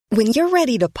When you're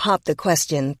ready to pop the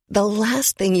question, the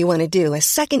last thing you want to do is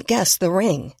second-guess the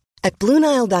ring. At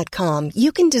BlueNile.com,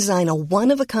 you can design a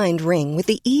one-of-a-kind ring with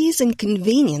the ease and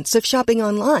convenience of shopping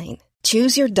online.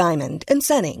 Choose your diamond and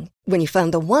setting. When you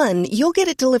find the one, you'll get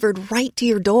it delivered right to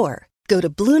your door. Go to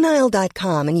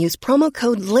BlueNile.com and use promo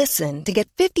code LISTEN to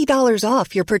get $50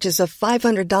 off your purchase of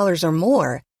 $500 or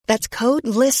more. That's code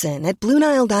LISTEN at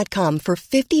BlueNile.com for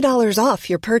 $50 off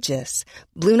your purchase.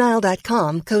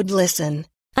 BlueNile.com, code LISTEN.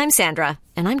 I'm Sandra,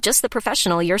 and I'm just the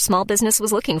professional your small business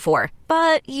was looking for.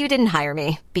 But you didn't hire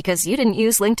me because you didn't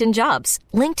use LinkedIn Jobs.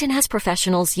 LinkedIn has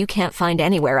professionals you can't find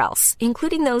anywhere else,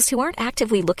 including those who aren't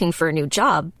actively looking for a new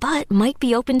job, but might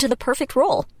be open to the perfect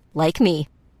role, like me.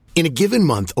 In a given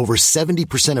month, over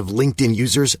 70% of LinkedIn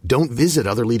users don't visit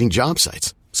other leading job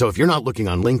sites. So if you're not looking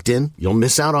on LinkedIn, you'll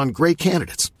miss out on great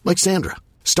candidates, like Sandra.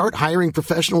 Start hiring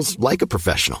professionals like a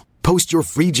professional. Post your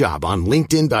free job on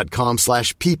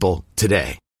linkedin.com/people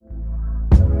today.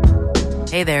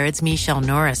 Hey there, it's Michelle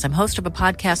Norris. I'm host of a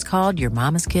podcast called Your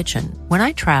Mama's Kitchen. When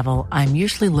I travel, I'm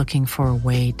usually looking for a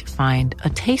way to find a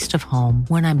taste of home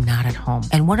when I'm not at home.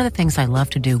 And one of the things I love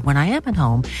to do when I am at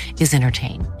home is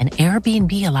entertain. And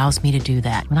Airbnb allows me to do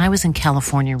that. When I was in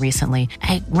California recently,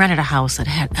 I rented a house that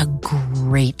had a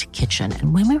great kitchen.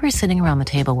 And when we were sitting around the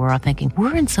table, we were all thinking,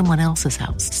 we're in someone else's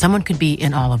house. Someone could be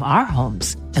in all of our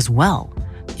homes as well.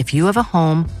 If you have a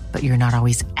home, but you're not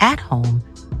always at home,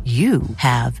 you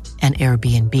have an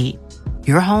Airbnb.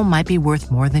 Your home might be worth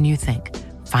more than you think.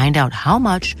 Find out how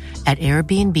much at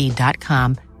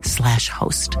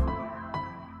airbnb.com/host.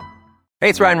 Hey,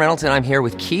 it's Ryan Reynolds, and I'm here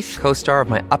with Keith, co-star of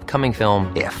my upcoming film,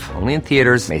 If, only in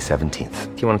theaters May 17th.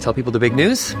 Do you want to tell people the big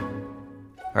news?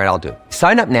 All right, I'll do it.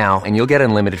 Sign up now and you'll get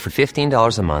unlimited for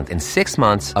 $15 a month and 6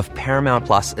 months of Paramount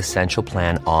Plus Essential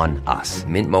Plan on us.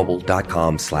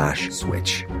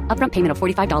 MintMobile.com/switch. Upfront payment of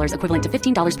 $45 equivalent to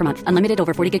 $15 per month. Unlimited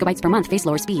over 40 gigabytes per month. Face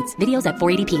lower speeds. Videos at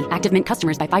 480p. Active Mint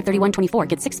customers by 531.24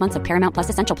 get 6 months of Paramount Plus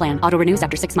Essential Plan. Auto renews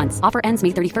after 6 months. Offer ends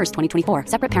May 31st, 2024.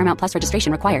 Separate Paramount Plus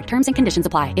registration required. Terms and conditions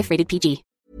apply if rated PG.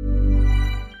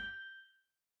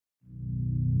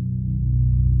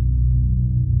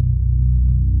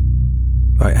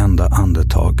 Varenda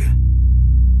andetag,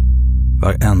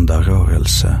 varenda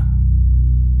rörelse,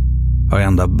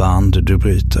 varenda band du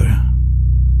bryter,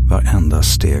 varenda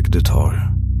steg du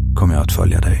tar kommer jag att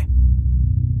följa dig.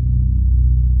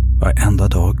 Varenda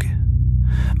dag,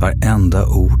 varenda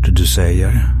ord du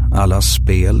säger, alla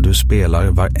spel du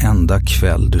spelar, varenda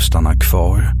kväll du stannar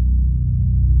kvar.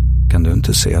 Kan du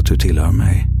inte se att du tillhör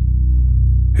mig?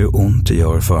 Hur ont det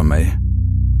gör för mig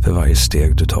för varje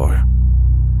steg du tar.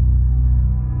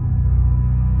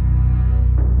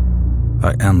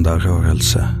 Varenda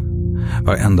rörelse,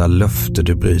 varenda löfte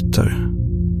du bryter,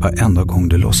 varenda gång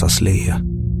du låtsas le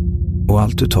och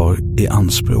allt du tar i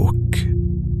anspråk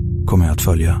kommer jag att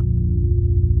följa.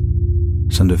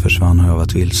 Sen du försvann har jag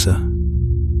varit vilse.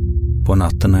 På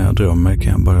natten när jag drömmer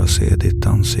kan jag bara se ditt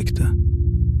ansikte.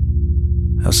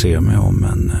 Jag ser mig om,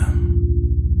 men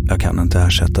jag kan inte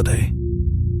ersätta dig.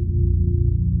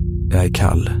 Jag är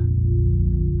kall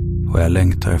och jag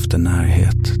längtar efter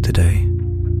närhet till dig.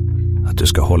 Att du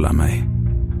ska hålla mig.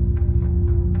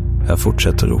 Jag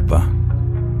fortsätter ropa.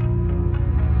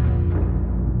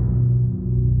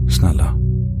 Snälla.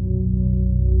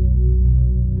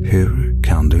 Hur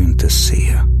kan du inte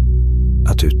se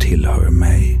att du tillhör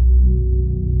mig?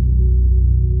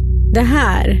 Det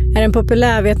här är en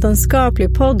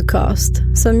populärvetenskaplig podcast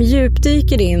som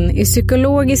djupdyker in i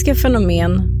psykologiska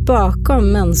fenomen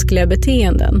bakom mänskliga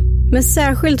beteenden, med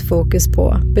särskilt fokus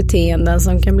på beteenden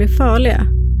som kan bli farliga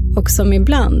och som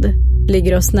ibland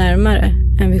ligger oss närmare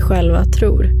än vi själva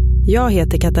tror. Jag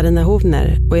heter Katarina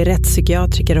Hovner och är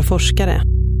rättspsykiatriker och forskare.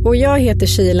 Och jag heter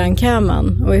Shilan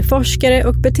Kaman och är forskare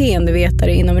och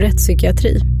beteendevetare inom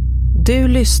rättspsykiatri. Du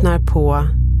lyssnar på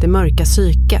Det mörka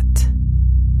psyket,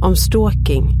 om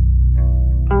stalking.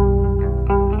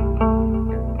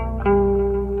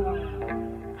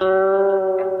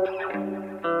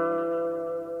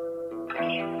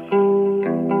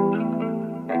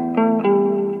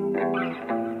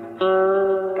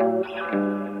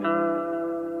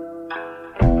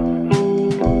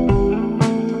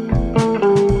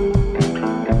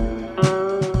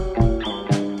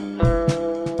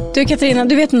 Du Katarina,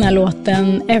 du vet den här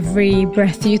låten Every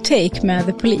Breath You Take med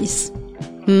The Police?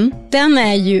 Den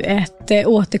är ju ett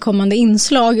återkommande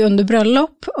inslag under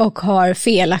bröllop och har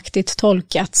felaktigt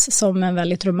tolkats som en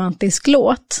väldigt romantisk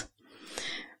låt.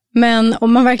 Men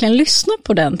om man verkligen lyssnar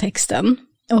på den texten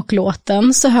och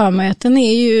låten så hör man att den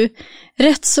är ju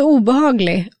rätt så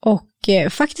obehaglig och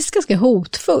faktiskt ganska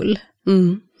hotfull.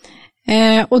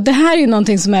 Och det här är ju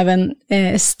någonting som även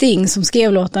Sting som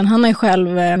skrev låten, han har ju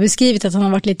själv beskrivit att han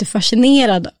har varit lite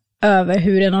fascinerad över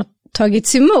hur den har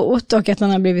tagits emot och att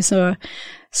den har blivit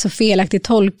så felaktigt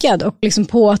tolkad och liksom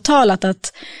påtalat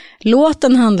att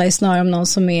låten handlar ju snarare om någon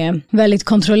som är väldigt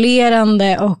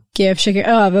kontrollerande och försöker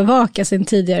övervaka sin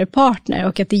tidigare partner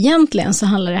och att egentligen så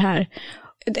handlar det här,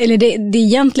 eller det är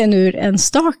egentligen ur en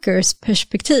stalkers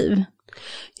perspektiv.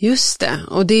 Just det,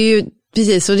 och det är ju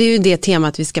precis, och det är ju det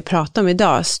temat vi ska prata om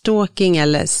idag, stalking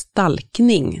eller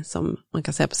stalkning som man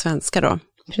kan säga på svenska då.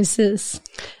 Precis.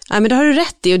 Ja, men det har du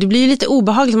rätt i, och det blir ju lite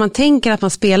obehagligt om man tänker att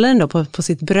man spelar den då på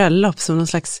sitt bröllop som någon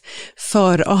slags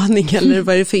föraning eller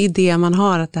vad är det för idé man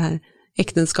har att det här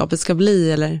äktenskapet ska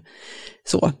bli eller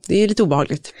så. Det är ju lite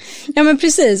obehagligt. Ja men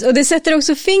precis, och det sätter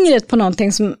också fingret på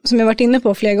någonting som jag varit inne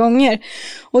på flera gånger.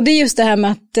 Och det är just det här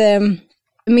med att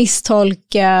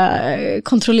misstolka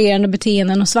kontrollerande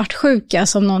beteenden och svartsjuka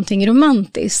som någonting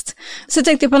romantiskt. Så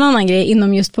tänkte jag på en annan grej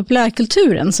inom just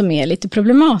populärkulturen som är lite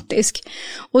problematisk.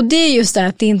 Och det är just det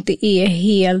att det inte är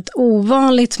helt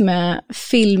ovanligt med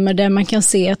filmer där man kan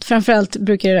se att framförallt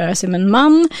brukar det röra sig om en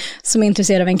man som är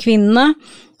intresserad av en kvinna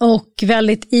och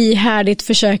väldigt ihärdigt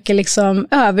försöker liksom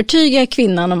övertyga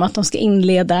kvinnan om att de ska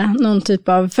inleda någon typ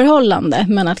av förhållande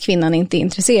men att kvinnan inte är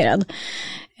intresserad.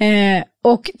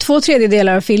 Och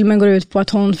 2/3 av filmen går ut på att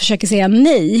hon försöker säga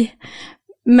nej.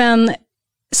 Men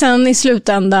sen i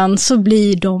slutändan så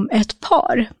blir de ett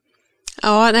par.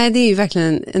 Ja, nej, det är ju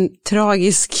verkligen en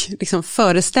tragisk liksom,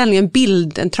 föreställning,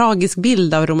 en tragisk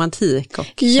bild av romantik och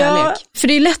kärlek. Ja, för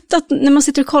det är lätt att när man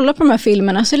sitter och kollar på de här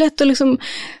filmerna så är det lätt att liksom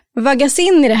vaggas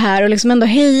in i det här och liksom ändå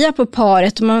heja på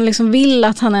paret och man liksom vill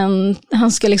att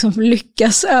han ska liksom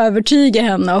lyckas övertyga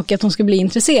henne och att hon ska bli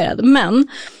intresserad. Men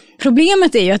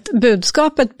problemet är ju att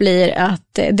budskapet blir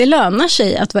att det lönar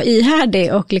sig att vara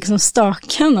ihärdig och liksom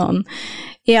staka någon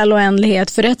i all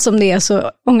oändlighet. För rätt som det är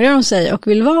så ångrar de sig och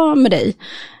vill vara med dig.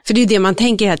 För det är ju det man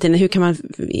tänker hela tiden, hur kan man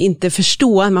inte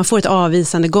förstå, man får ett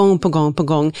avvisande gång på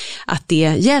gång att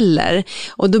det gäller.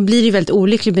 Och då blir det väldigt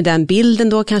olyckligt med den bilden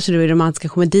då, kanske då i romantiska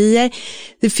komedier.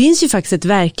 Det finns ju faktiskt ett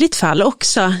verkligt fall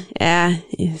också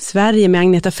i Sverige med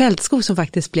Agneta Fältskog som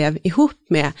faktiskt blev ihop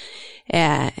med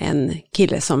en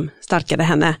kille som stalkade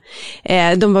henne.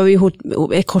 De var ju ihop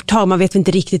ett kort tag, man vet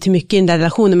inte riktigt hur mycket i den där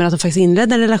relationen, men att de faktiskt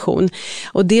inledde en relation.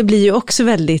 Och det blir ju också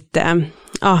väldigt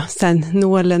sen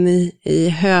nålen i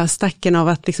höstacken av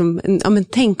att liksom, men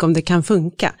tänk om det kan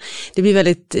funka. Det blir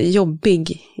väldigt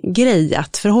jobbig grej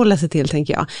att förhålla sig till,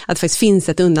 tänker jag. Att det faktiskt finns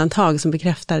ett undantag som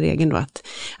bekräftar regeln då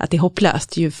att det är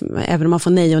hopplöst, även om man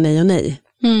får nej och nej och nej.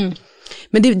 Mm.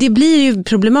 Men det blir ju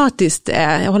problematiskt,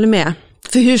 jag håller med.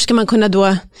 För hur ska man kunna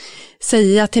då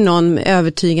säga till någon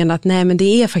övertygande att nej, men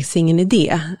det är faktiskt ingen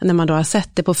idé, när man då har sett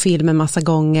det på film en massa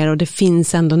gånger och det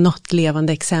finns ändå något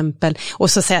levande exempel.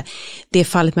 Och så säga, det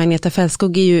fallet med Agneta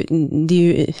Fältskog det är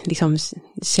ju liksom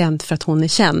känt för att hon är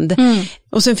känd. Mm.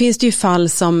 Och sen finns det ju fall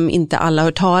som inte alla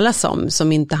hört talas om,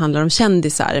 som inte handlar om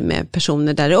kändisar, med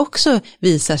personer där det också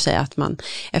visar sig att man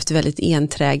efter väldigt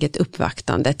enträget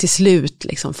uppvaktande till slut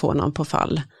liksom får någon på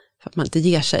fall för att man inte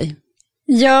ger sig.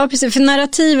 Ja, precis. För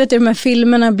narrativet i de här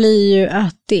filmerna blir ju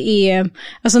att det är,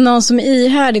 alltså någon som är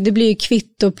ihärdig, det blir ju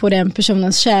kvitto på den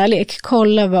personens kärlek.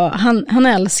 Kolla vad, han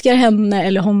älskar henne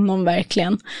eller honom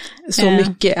verkligen. Så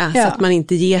mycket, så att man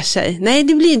inte ger sig. Nej,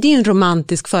 det är en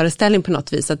romantisk föreställning på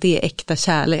något vis, att det är äkta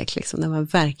kärlek liksom, när man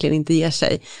verkligen inte ger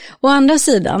sig. Å andra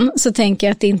sidan så tänker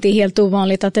jag att det inte är helt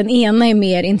ovanligt att den ena är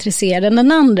mer intresserad än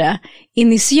den andra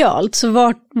initialt. Så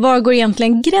var går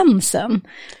egentligen gränsen?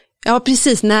 Ja,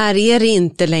 precis. När är det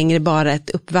inte längre bara ett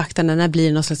uppvaktande, när blir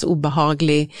det någon slags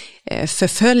obehaglig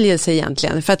förföljelse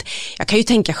egentligen? För att jag kan ju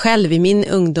tänka själv i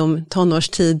min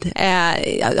tonårstid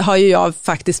har ju jag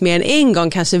faktiskt mer än en gång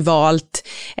kanske valt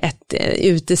ett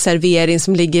uteservering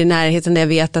som ligger i närheten där jag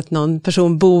vet att någon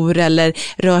person bor, eller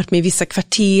rört mig i vissa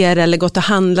kvarter eller gått och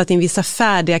handlat i en viss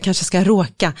affär där jag kanske ska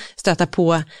råka stöta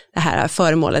på det här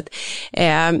föremålet.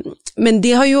 Men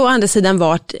det har ju å andra sidan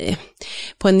varit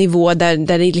på en nivå där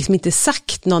det liksom inte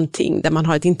sagt någonting, där man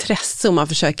har ett intresse och man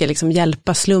försöker liksom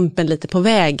hjälpa slumpen lite på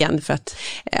vägen. För att,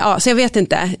 så jag vet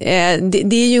inte.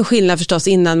 Det är ju en skillnad förstås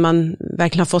innan man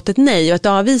verkligen har fått ett nej och ett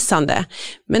avvisande.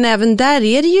 Men även där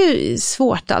är det ju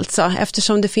svårt alltså,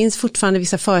 eftersom det finns fortfarande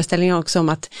vissa föreställningar också om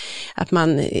att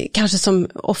man kanske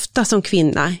ofta som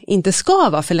kvinna inte ska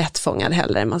vara för lättfångad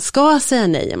heller. Man ska säga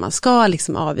nej, man ska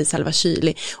liksom avvisa eller vara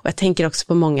kylig. Och jag tänker också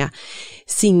på många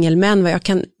singelmän, vad jag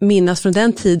kan minnas från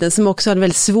den tiden, som också hade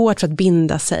väldigt svårt för att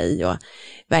binda sig och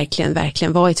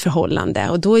verkligen vara i ett förhållande.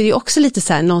 Och då är det ju också lite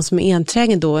så här, någon som är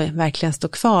enträgen då verkligen står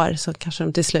kvar, så kanske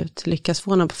de till slut lyckas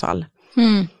få någon på fall.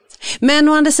 Mm. Men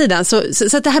å andra sidan, så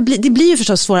att det blir ju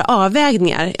förstås svåra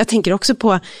avvägningar. Jag tänker också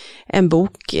på en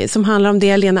bok som handlar om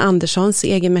det, Lena Anderssons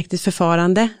Egenmäktigt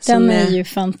förfarande. Den är ju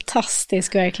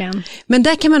fantastisk verkligen. Men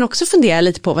där kan man också fundera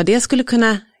lite på vad det skulle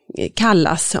kunna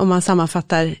kallas om man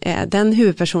sammanfattar den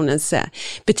huvudpersonens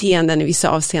beteenden i vissa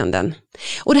avseenden.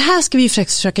 Och det här ska vi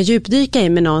försöka djupdyka i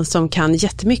med någon som kan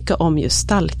jättemycket om just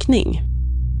stalkning.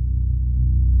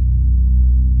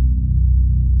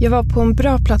 Jag var på en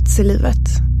bra plats i livet.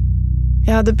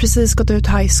 Jag hade precis gått ut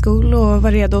high school och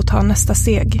var redo att ta nästa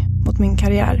steg mot min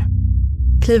karriär.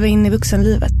 Kliva in i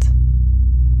vuxenlivet.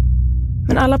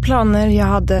 Men alla planer jag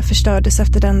hade förstördes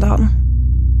efter den dagen.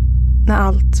 När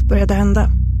allt började hända.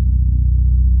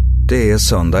 Det är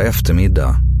söndag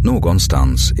eftermiddag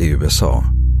någonstans i USA.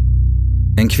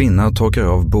 En kvinna torkar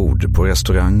av bord på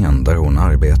restaurangen där hon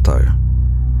arbetar.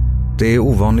 Det är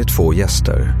ovanligt få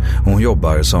gäster. Hon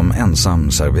jobbar som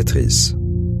ensam servitris.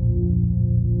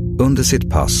 Under sitt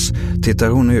pass tittar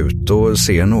hon ut och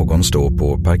ser någon stå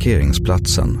på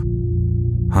parkeringsplatsen.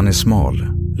 Han är smal,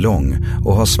 lång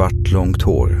och har svart långt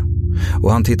hår.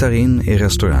 Och han tittar in i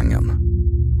restaurangen.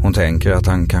 Hon tänker att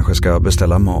han kanske ska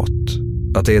beställa mat.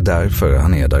 Att det är därför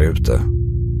han är där ute.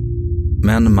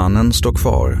 Men mannen står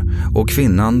kvar och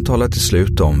kvinnan talar till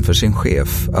slut om för sin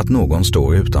chef att någon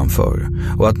står utanför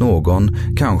och att någon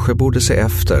kanske borde se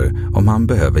efter om han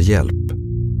behöver hjälp.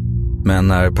 Men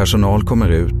när personal kommer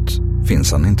ut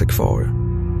finns han inte kvar.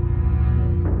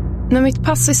 När mitt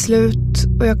pass är slut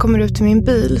och jag kommer ut till min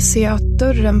bil ser jag att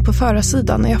dörren på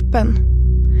förarsidan är öppen.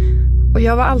 Och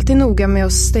jag var alltid noga med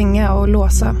att stänga och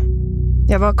låsa.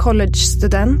 Jag var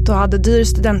college-student och hade dyr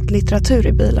studentlitteratur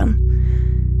i bilen.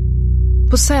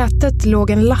 På sätet låg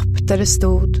en lapp där det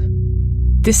stod: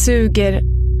 "Det suger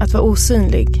att vara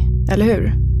osynlig, eller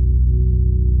hur?"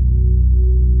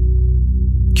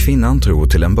 Kvinnan tror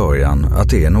till en början att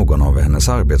det är någon av hennes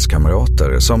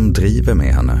arbetskamrater som driver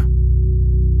med henne.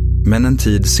 Men en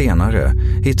tid senare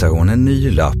hittar hon en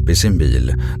ny lapp i sin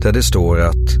bil där det står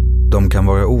att de kan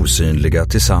vara osynliga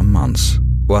tillsammans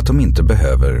och att de inte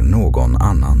behöver någon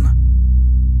annan.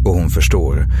 Och hon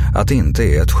förstår att det inte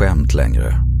är ett skämt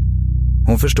längre.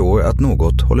 Hon förstår att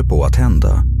något håller på att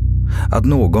hända. Att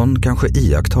någon kanske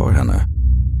iakttar henne.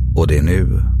 Och det är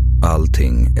nu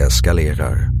allting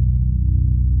eskalerar.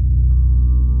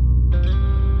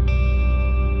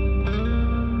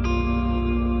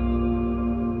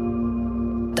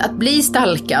 Att bli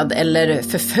stalkad eller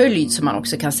förföljd, som man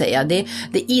också kan säga, det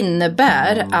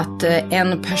innebär att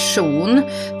en person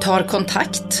tar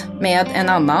kontakt med en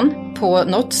annan på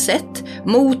något sätt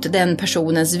mot den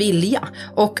personens vilja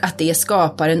och att det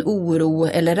skapar en oro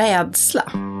eller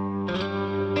rädsla.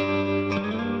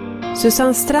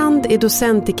 Susanne Strand är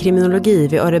docent i kriminologi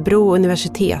vid Örebro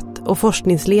universitet och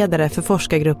forskningsledare för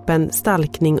forskargruppen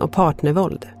Stalkning och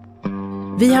partnervåld.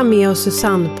 Vi har med oss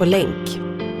Susanne på länk.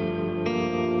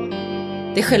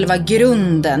 Det är själva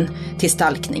grunden till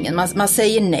stalkningen. Man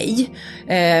säger nej,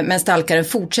 men stalkaren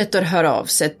fortsätter höra av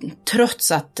sig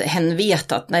trots att hen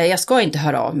vet att nej, jag ska inte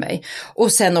höra av mig.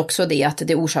 Och sen också det att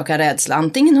det orsakar rädsla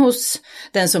antingen hos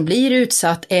den som blir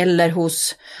utsatt eller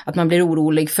hos att man blir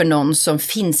orolig för någon som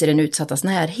finns i den utsattas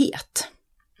närhet.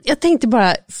 Jag tänkte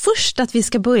bara först att vi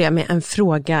ska börja med en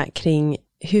fråga kring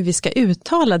hur vi ska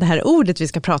uttala det här ordet vi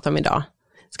ska prata om idag.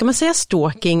 Ska man säga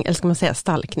stalking eller ska man säga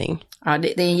stalkning? Ja,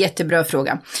 det är en jättebra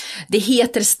fråga. Det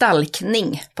heter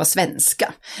stalkning på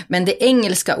svenska, men det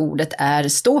engelska ordet är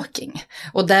stalking.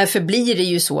 Och därför blir det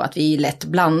ju så att vi lätt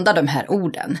blandar de här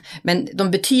orden. Men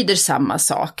de betyder samma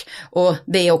sak och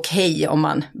det är okej om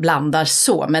man blandar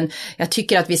så. Men jag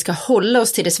tycker att vi ska hålla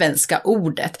oss till det svenska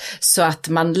ordet så att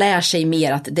man lär sig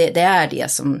mer att det är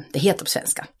det som det heter på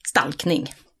svenska,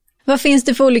 stalkning. Vad finns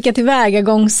det för olika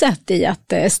tillvägagångssätt i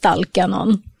att stalka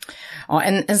någon? Ja,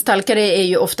 en stalkare är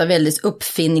ju ofta väldigt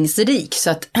uppfinningsrik så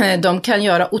att de kan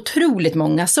göra otroligt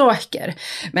många saker.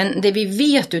 Men det vi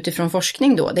vet utifrån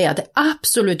forskning då, det är att det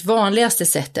absolut vanligaste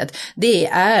sättet, det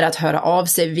är att höra av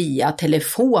sig via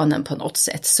telefonen på något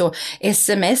sätt. Så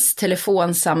sms,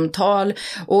 telefonsamtal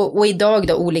och idag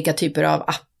då olika typer av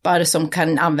appar som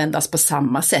kan användas på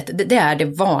samma sätt. Det är det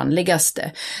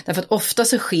vanligaste. Därför att ofta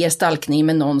så sker stalkning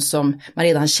med någon som man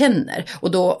redan känner.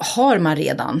 Och då har man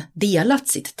redan delat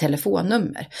sitt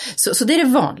telefonnummer. Så det är det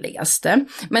vanligaste.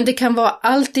 Men det kan vara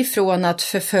allt ifrån att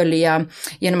förfölja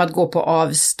genom att gå på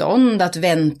avstånd, att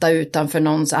vänta utanför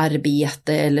någons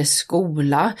arbete eller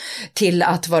skola, till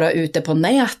att vara ute på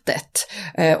nätet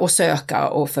och söka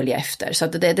och följa efter. Så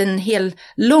att det är en hel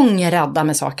lång radda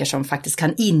med saker som faktiskt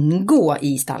kan ingå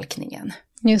i stalkningen.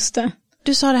 Just det.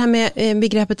 Du sa det här med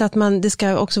begreppet att det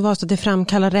ska också vara så att det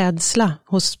framkallar rädsla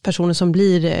hos personer som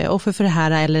blir offer för det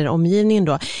här eller omgivningen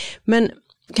då. Men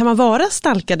kan man vara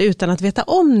stalkad utan att veta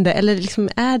om det, eller liksom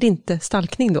är det inte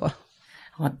stalkning då?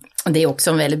 Ja, det är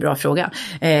också en väldigt bra fråga,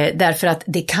 därför att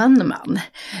det kan man.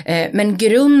 Men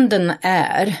grunden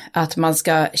är att man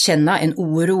ska känna en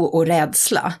oro och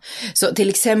rädsla. Så till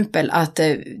exempel att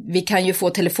vi kan ju få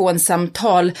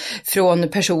telefonsamtal från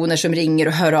personer som ringer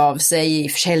och hör av sig i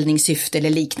försäljningssyfte eller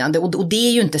liknande. Och det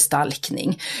är ju inte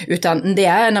stalkning, utan det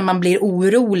är när man blir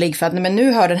orolig för att men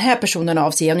nu hör den här personen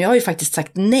av sig och jag har ju faktiskt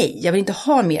sagt nej, jag vill inte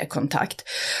ha mer kontakt.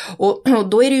 Och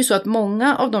då är det ju så att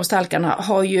många av de stalkarna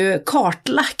har ju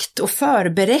kartlagt och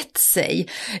förberett sig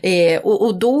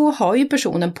och då har ju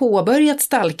personen påbörjat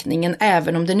stalkningen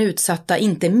även om den utsatta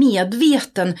inte är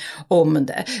medveten om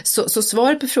det. Så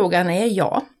svaret på frågan är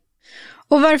ja.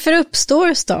 Och varför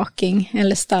uppstår stalking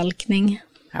eller stalkning?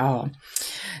 Ja,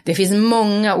 det finns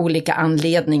många olika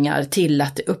anledningar till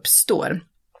att det uppstår.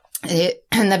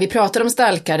 När vi pratar om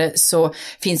stalkare så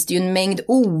finns det ju en mängd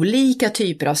olika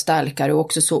typer av stalkare och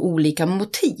också så olika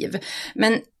motiv.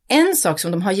 Men en sak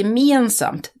som de har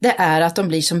gemensamt, det är att de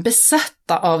blir som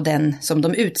besatta av den som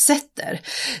de utsätter.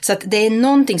 Så att det är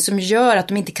någonting som gör att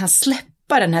de inte kan släppa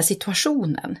den här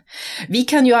situationen. Vi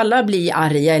kan ju alla bli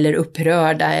arga eller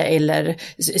upprörda eller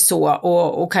så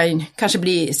och kan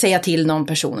kanske säga till någon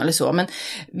person eller så. Men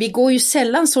vi går ju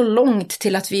sällan så långt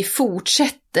till att vi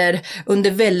fortsätter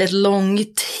under väldigt lång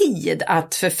tid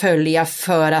att förfölja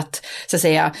för att så att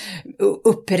säga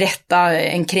upprätta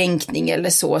en kränkning eller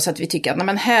så att vi tycker att nej,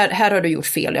 men här har du gjort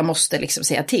fel, jag måste liksom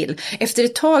säga till. Efter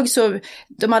ett tag så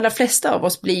de allra flesta av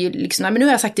oss blir ju liksom nej, men nu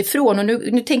har jag sagt ifrån och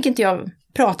nu tänker inte jag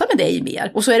prata med dig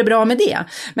mer och så är det bra med det.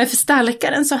 Men för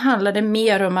stalkaren så handlar det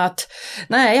mer om att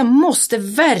nej, jag måste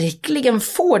verkligen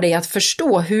få dig att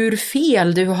förstå hur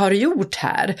fel du har gjort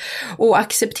här och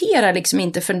acceptera liksom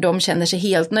inte förrän de känner sig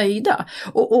helt nöjda.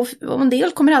 Och en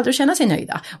del kommer aldrig att känna sig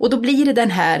nöjda. Och då blir det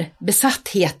den här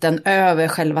besattheten över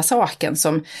själva saken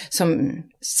som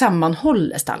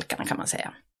sammanhåller stalkarna, kan man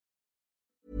säga.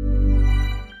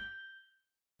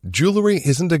 Jewelry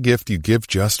isn't a gift you give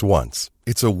just once.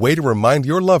 It's a way to remind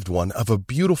your loved one of a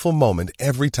beautiful moment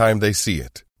every time they see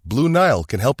it. Blue Nile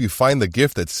can help you find the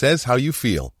gift that says how you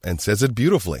feel and says it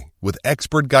beautifully, with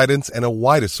expert guidance and a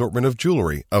wide assortment of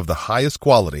jewelry of the highest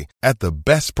quality at the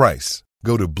best price.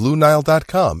 Go to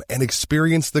BlueNile.com and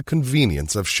experience the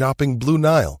convenience of shopping Blue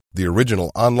Nile, the original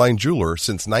online jeweler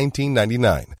since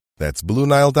 1999. That's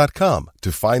BlueNile.com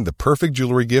to find the perfect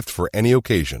jewelry gift for any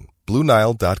occasion.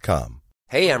 BlueNile.com.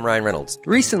 Hey, I'm Ryan Reynolds.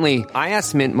 Recently, I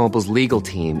asked Mint Mobile's legal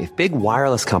team if big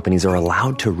wireless companies are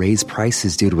allowed to raise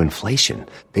prices due to inflation.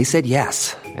 They said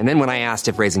yes. And then when I asked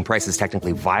if raising prices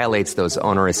technically violates those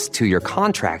onerous two-year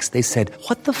contracts, they said,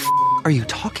 "What the f*** are you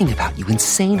talking about, you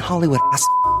insane Hollywood ass?"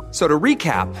 So to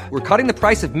recap, we're cutting the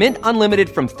price of Mint Unlimited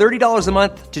from $30 a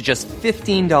month to just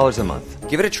 $15 a month.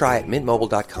 Give it a try at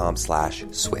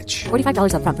mintmobile.com/switch.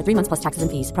 $45 up front for 3 months plus taxes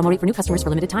and fees. Promo rate for new customers for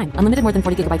limited time. Unlimited more than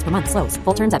 40 gigabytes per month. Slows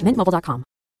full terms at mintmobile.com.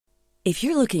 If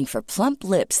you're looking for plump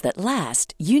lips that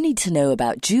last, you need to know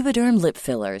about Juvederm lip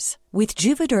fillers. With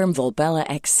Juvederm Volbella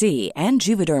XC and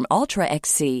Juvederm Ultra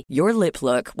XC, your lip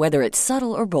look, whether it's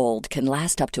subtle or bold, can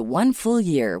last up to 1 full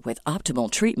year with optimal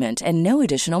treatment and no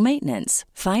additional maintenance.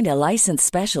 Find a licensed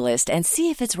specialist and see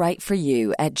if it's right for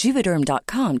you at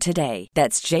Juvederm.com today.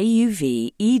 That's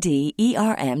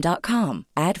JUVEDERM.com.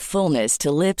 Add fullness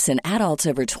to lips in adults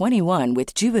over 21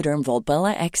 with Juvederm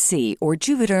Volbella XC or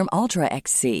Juvederm Ultra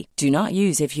XC. Do not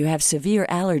use if you have severe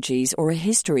allergies or a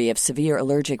history of severe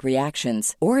allergic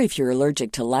reactions, or if you're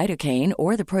allergic to lidocaine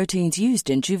or the proteins used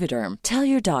in Juvederm. Tell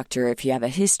your doctor if you have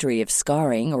a history of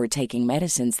scarring or taking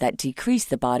medicines that decrease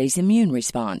the body's immune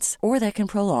response or that can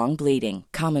prolong bleeding.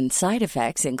 Common side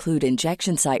effects include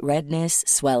injection site redness,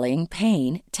 swelling,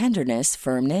 pain, tenderness,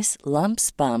 firmness,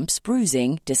 lumps, bumps,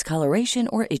 bruising, discoloration,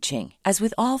 or itching. As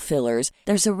with all fillers,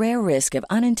 there's a rare risk of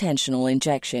unintentional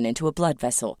injection into a blood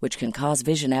vessel, which can cause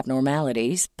vision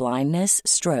abnormalities, blindness,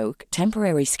 stroke,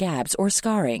 temporary scabs, or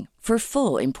scarring. For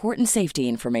full, important safety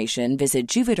information, visit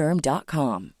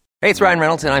Juvederm.com. Hey, it's Ryan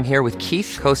Reynolds, and I'm here with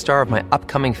Keith, co-star of my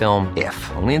upcoming film, If,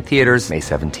 only in theaters May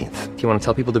 17th. Do you want to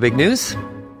tell people the big news?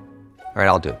 All right,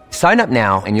 I'll do it. Sign up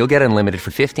now and you'll get unlimited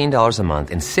for $15 a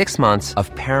month and 6 months of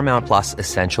Paramount Plus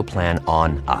Essential Plan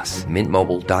on us.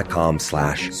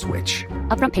 MintMobile.com/switch.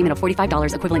 Upfront payment of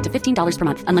 $45 equivalent to $15 per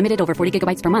month. Unlimited over 40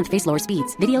 gigabytes per month. Face lower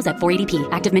speeds. Videos at 480p.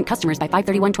 Active Mint customers by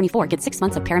 531.24 get 6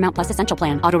 months of Paramount Plus Essential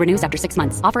Plan. Auto renews after 6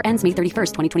 months. Offer ends May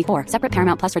 31st, 2024. Separate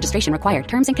Paramount Plus registration required.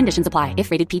 Terms and conditions apply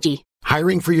if rated PG.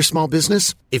 Hiring for your small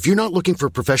business? If you're not looking for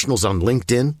professionals on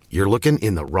LinkedIn, you're looking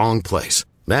in the wrong place.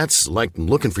 That's like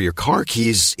looking for your car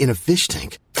keys in a fish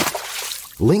tank.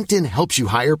 LinkedIn helps you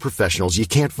hire professionals you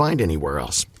can't find anywhere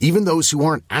else, even those who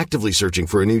aren't actively searching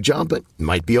for a new job but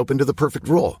might be open to the perfect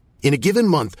role. In a given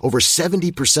month, over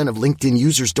 70% of LinkedIn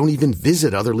users don't even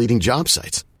visit other leading job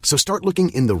sites. So start looking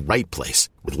in the right place.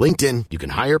 With LinkedIn, you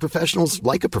can hire professionals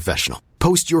like a professional.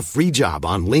 Post your free job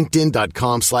on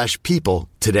linkedin.com/people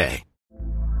today.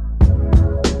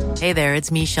 Hey there,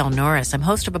 it's Michelle Norris. I'm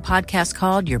host of a podcast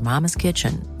called Your Mama's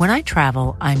Kitchen. When I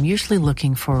travel, I'm usually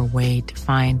looking for a way to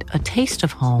find a taste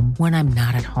of home when I'm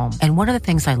not at home. And one of the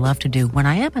things I love to do when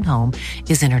I am at home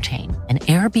is entertain. And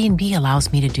Airbnb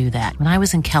allows me to do that. When I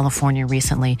was in California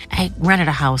recently, I rented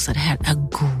a house that had a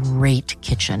great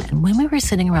kitchen. And when we were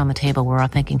sitting around the table, we're all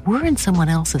thinking, we're in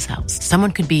someone else's house.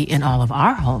 Someone could be in all of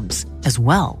our homes as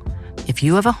well. If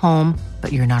you have a home,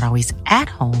 but you're not always at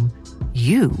home,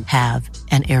 you have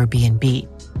an Airbnb.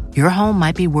 Your home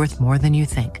might be worth more than you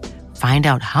think. Find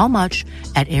out how much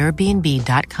at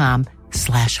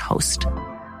airbnb.com/host.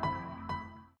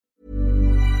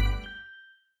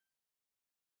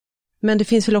 Men det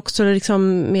finns väl också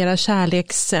liksom mera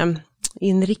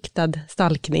kärleksinriktad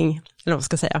stalkning, eller vad man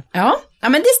ska säga. Ja,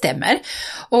 men det stämmer.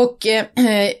 Och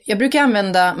jag brukar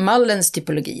använda Mullens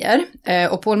typologier.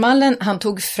 Och Paul Mullen, han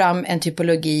tog fram en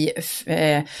typologi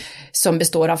som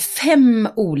består av 5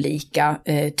 olika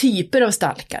typer av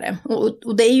stalkare.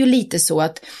 Och det är ju lite så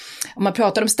att om man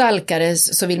pratar om stalkare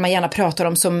så vill man gärna prata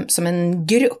om som en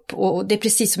grupp. Och det är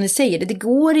precis som ni säger, det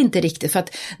går inte riktigt för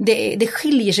att det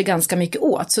skiljer sig ganska mycket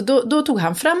åt. Så då tog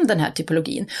han fram den här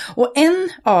typologin. Och en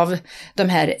av de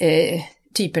här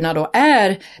typerna då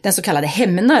är den så kallade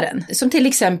hämnaren, som till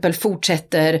exempel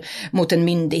fortsätter mot en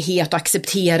myndighet och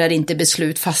accepterar inte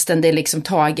beslut fastän det är liksom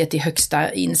taget i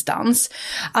högsta instans.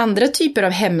 Andra typer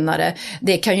av hämnare,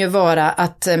 det kan ju vara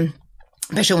att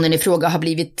personen i fråga har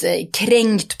blivit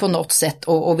kränkt på något sätt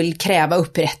och vill kräva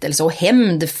upprättelse och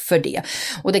hämnd för det.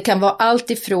 Och det kan vara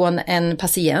allt ifrån en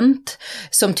patient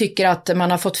som tycker att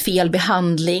man har fått fel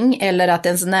behandling eller att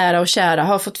ens nära och kära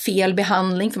har fått fel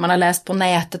behandling för man har läst på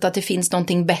nätet att det finns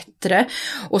någonting bättre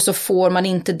och så får man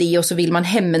inte det och så vill man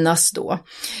hämnas då.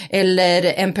 Eller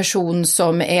en person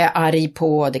som är arg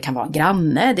på, det kan vara en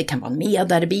granne, det kan vara en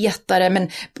medarbetare,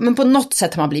 men på något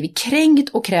sätt har man blivit kränkt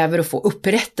och kräver att få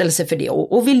upprättelse för det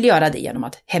och vill göra det genom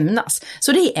att hämnas.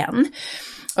 Så det är en.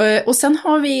 Och sen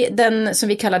har vi den som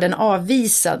vi kallar den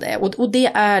avvisade och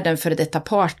det är den före detta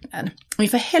partnern.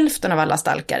 Ungefär hälften av alla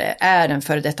stalkare är en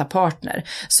före detta partner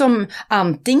som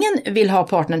antingen vill ha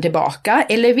partnern tillbaka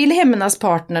eller vill hämnas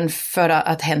partnern för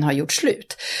att hen har gjort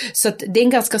slut. Så att det är en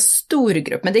ganska stor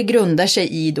grupp, men det grundar sig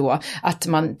i då att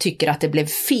man tycker att det blev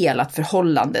fel att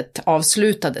förhållandet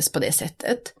avslutades på det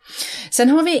sättet. Sen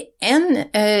har vi en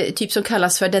typ som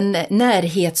kallas för den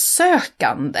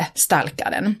närhetssökande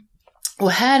stalkaren.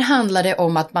 Och här handlar det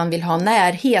om att man vill ha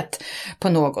närhet på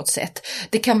något sätt.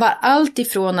 Det kan vara allt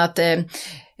ifrån att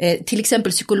till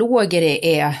exempel psykologer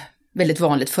är väldigt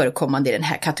vanligt förekommande i den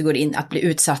här kategorin att bli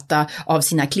utsatta av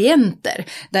sina klienter.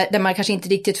 Där man kanske inte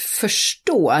riktigt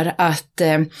förstår att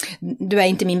du är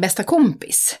inte min bästa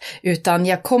kompis utan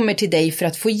jag kommer till dig för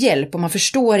att få hjälp och man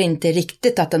förstår inte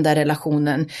riktigt att den där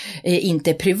relationen inte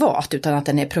är privat utan att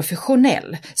den är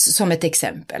professionell som ett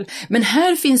exempel. Men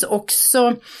här finns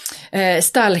också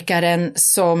stalkaren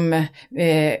som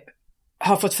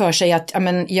har fått för sig att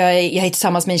jag är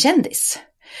tillsammans med en kändis.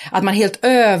 Att man är helt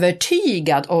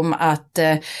övertygad om att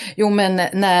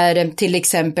när till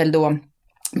exempel då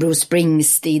Bruce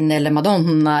Springsteen eller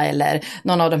Madonna eller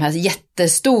någon av de här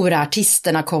jättestora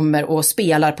artisterna kommer och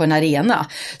spelar på en arena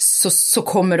så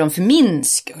kommer de för min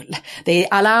skull. Det är,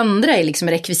 alla andra är liksom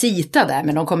rekvisita där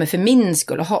men de kommer för min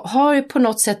skull och har på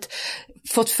något sätt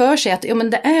fått för sig att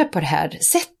det är på det här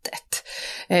sättet.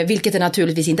 Vilket det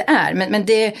naturligtvis inte är. Men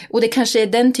det kanske är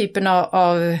den typen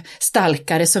av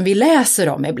stalkare som vi läser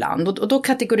om ibland. Och då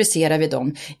kategoriserar vi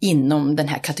dem inom den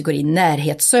här kategorin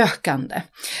närhetssökande.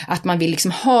 Att man vill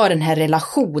liksom ha den här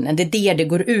relationen. Det är det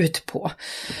går ut på.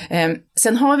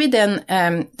 Sen har vi den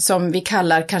som vi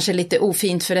kallar kanske lite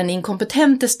ofint för den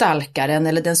inkompetente stalkaren.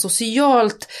 Eller den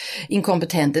socialt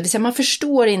inkompetente. Det vill säga man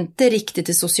förstår inte riktigt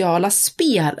det sociala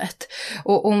spelet.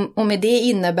 Och med det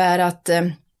innebär att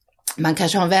man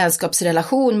kanske har en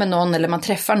vänskapsrelation med någon eller man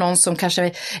träffar någon som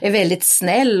kanske är väldigt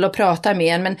snäll och pratar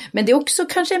med en. Men det är också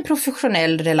kanske en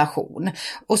professionell relation.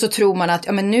 Och så tror man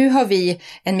att nu har vi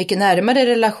en mycket närmare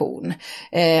relation.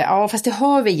 Fast det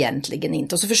har vi egentligen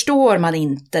inte. Och så förstår man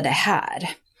inte det här.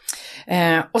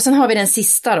 Och sen har vi den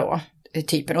sista då.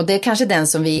 typen. Och det är kanske den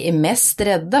som vi är mest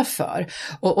rädda för.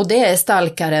 Och det är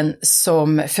stalkaren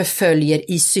som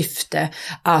förföljer i syfte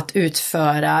att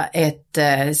utföra ett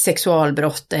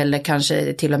sexualbrott eller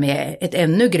kanske till och med ett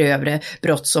ännu grövre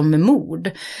brott som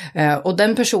mord. Och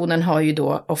den personen har ju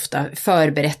då ofta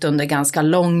förberett under ganska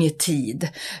lång tid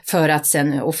för att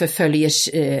sen, och förföljer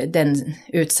den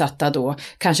utsatta då,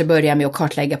 kanske börja med att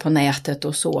kartlägga på nätet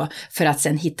och så, för att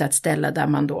sen hitta ett ställe där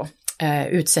man då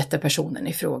utsätter personen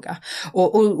i fråga.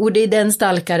 Och det är den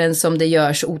stalkaren som det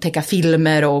görs otäcka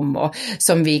filmer om, och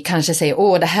som vi kanske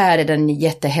säger, det här är den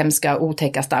jättehemska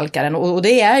otäcka stalkaren, och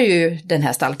det är ju den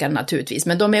här stalkaren naturligtvis,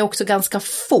 men de är också ganska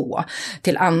få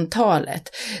till antalet.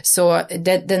 Så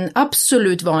den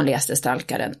absolut vanligaste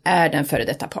stalkaren är den före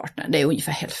detta partnern, det är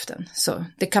ungefär hälften. Så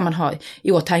det kan man ha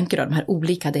i åtanke då, de här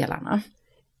olika delarna.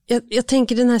 Jag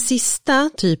tänker den här sista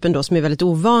typen då som är väldigt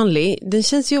ovanlig, den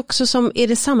känns ju också som, är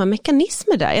det samma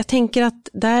mekanismer där? Jag tänker att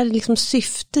där liksom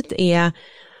syftet är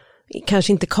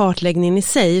kanske inte kartläggningen i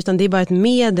sig, utan det är bara ett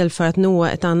medel för att nå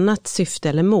ett annat syfte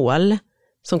eller mål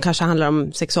som kanske handlar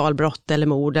om sexualbrott eller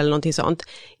mord eller någonting sånt.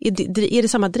 Är det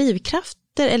samma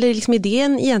drivkrafter, eller liksom är det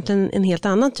egentligen en helt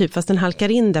annan typ, fast den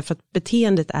halkar in där för att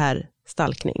beteendet är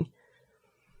stalkning?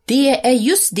 Det är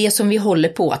just det som vi håller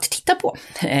på att titta på.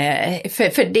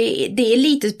 För det är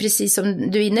lite precis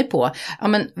som du är inne på. Ja,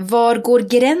 men var går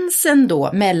gränsen då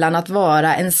mellan att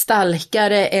vara en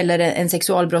stalkare eller en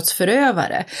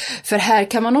sexualbrottsförövare? För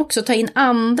här kan man också ta in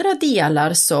andra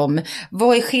delar som,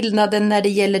 vad är skillnaden när det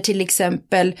gäller till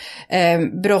exempel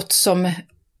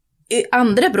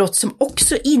andra brott som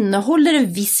också innehåller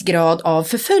en viss grad av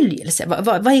förföljelse.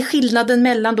 Vad är skillnaden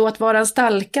mellan då att vara en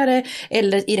stalkare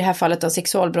eller i det här fallet en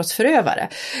sexualbrottsförövare?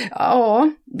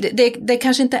 Ja, det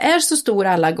kanske inte är så stor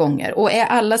alla gånger. Och är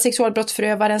alla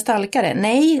sexualbrottsförövare en stalkare?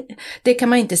 Nej, det kan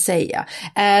man inte säga.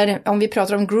 Om vi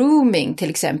pratar om grooming till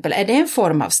exempel, är det en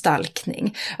form av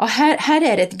stalkning? Ja,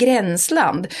 här är det ett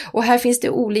gränsland. Och här finns det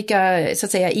olika, så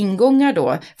att säga, ingångar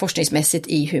då forskningsmässigt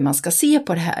i hur man ska se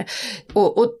på det här.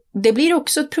 Och det blir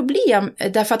också ett problem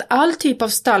därför att all typ av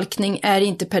stalkning är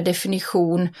inte per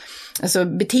definition, alltså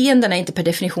beteendena är inte per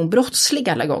definition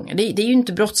brottsliga alla gånger. Det är ju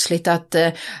inte brottsligt att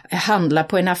handla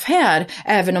på en affär,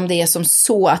 även om det är som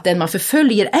så att den man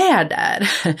förföljer är där.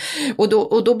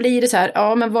 Och då blir det så här,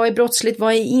 ja men vad är brottsligt,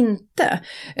 vad är inte?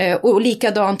 Och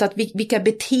likadant att vilka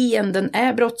beteenden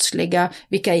är brottsliga,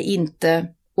 vilka är inte.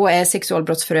 Och är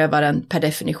sexualbrottsförövaren per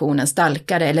definition en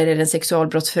stalkare, eller är det en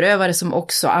sexualbrottsförövare som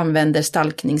också använder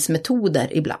stalkningsmetoder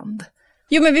ibland?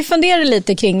 Jo, men vi funderar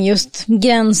lite kring just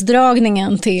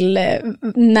gränsdragningen till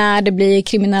när det blir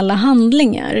kriminella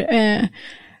handlingar.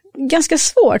 Ganska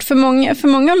svårt, för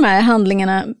många av de här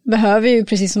handlingarna behöver ju,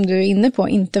 precis som du är inne på,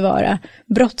 inte vara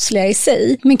brottsliga i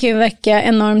sig, men kan ju väcka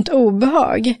enormt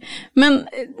obehag. Men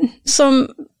som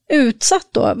utsatt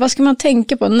då, vad ska man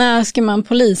tänka på? När ska man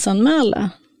polisanmäla?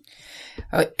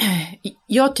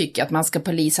 Jag tycker att man ska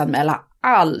polisanmäla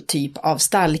all typ av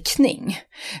stalkning.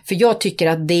 För jag tycker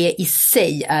att det i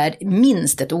sig är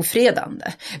minst ett ofredande.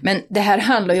 Men det här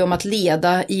handlar ju om att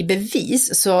leda i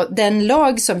bevis. Så den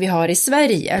lag som vi har i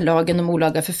Sverige, lagen om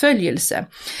olaga förföljelse,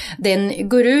 den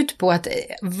går ut på att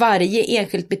varje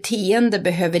enskilt beteende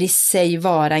behöver i sig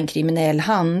vara en kriminell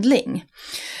handling.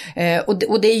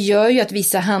 Och det gör ju att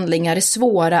vissa handlingar är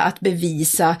svåra att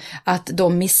bevisa att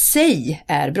de i sig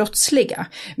är brottsliga.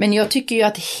 Men jag tycker ju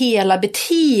att hela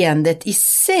beteendet i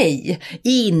sig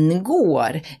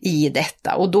ingår i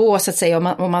detta. Och då, så att säga,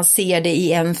 om man ser det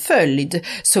i en följd,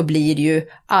 så blir det ju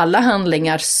alla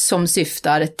handlingar som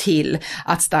syftar till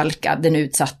att stalka den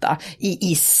utsatta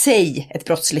i sig ett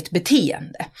brottsligt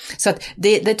beteende. Så att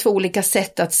det är två olika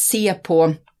sätt att se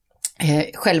på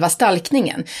själva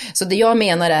stalkningen. Så det jag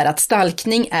menar är att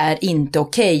stalkning är inte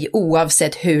okej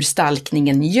oavsett hur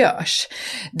stalkningen görs.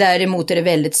 Däremot är det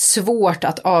väldigt svårt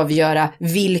att avgöra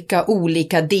vilka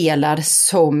olika delar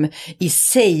som i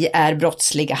sig är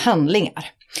brottsliga handlingar.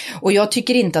 Och jag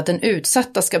tycker inte att den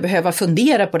utsatta ska behöva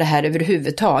fundera på det här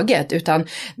överhuvudtaget, utan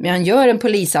man gör en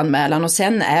polisanmälan och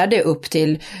sen är det upp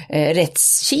till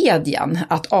rättskedjan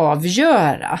att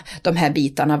avgöra de här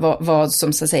bitarna, vad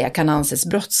som så att säga kan anses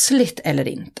brottsligt eller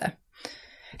inte.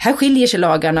 Här skiljer sig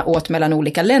lagarna åt mellan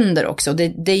olika länder också.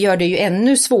 Det gör det ju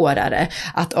ännu svårare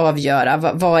att avgöra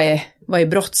vad är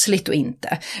brottsligt och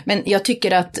inte. Men jag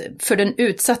tycker att för den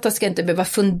utsatta ska inte behöva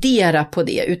fundera på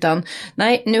det, utan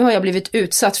nej, nu har jag blivit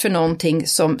utsatt för någonting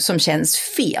som känns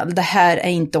fel. Det här är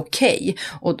inte okej.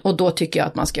 Och då tycker jag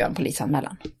att man ska göra en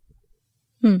polisanmälan.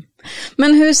 Mm.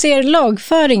 Men hur ser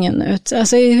lagföringen ut?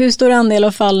 Alltså i hur stor andel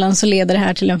av fallen så leder det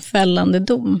här till en fällande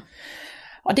dom?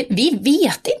 Ja, vi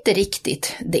vet inte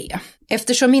riktigt det,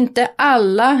 eftersom inte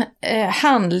alla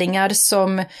handlingar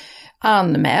som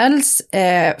anmäls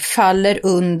faller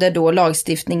under då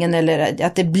lagstiftningen eller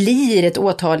att det blir ett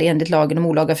åtal enligt lagen om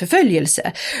olaga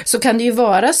förföljelse, så kan det ju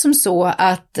vara som så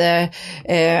att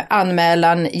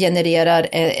anmälan genererar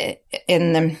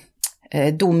en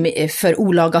dom för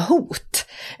olaga hot.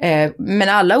 Men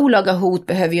alla olaga hot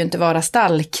behöver ju inte vara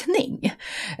stalkning.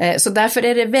 Så därför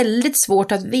är det väldigt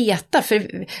svårt att veta,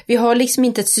 för vi har liksom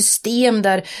inte ett system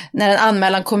där när en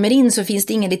anmälan kommer in så finns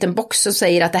det ingen liten box som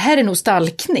säger att det här är nog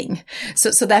stalkning.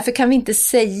 Så därför kan vi inte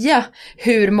säga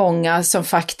hur många som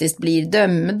faktiskt blir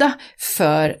dömda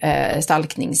för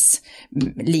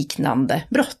stalkningsliknande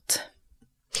brott.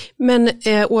 Men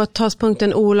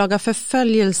åtalspunkten olaga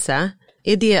förföljelse,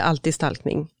 är det alltid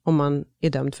stalkning om man är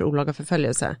dömd för olaga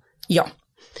förföljelse? Ja.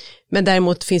 Men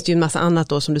däremot finns det ju en massa annat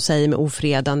då som du säger med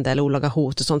ofredande eller olaga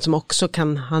hot och sånt som också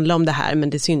kan handla om det här, men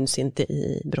det syns inte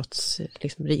i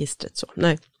brottsregistret så.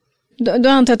 Nej. Då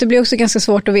antar jag att det blir också ganska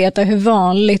svårt att veta hur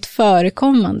vanligt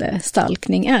förekommande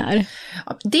stalkning är.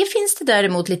 Det finns det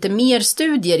däremot lite mer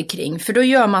studier kring, för då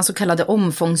gör man så kallade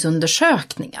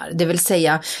omfångsundersökningar. Det vill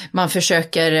säga man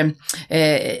försöker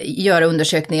göra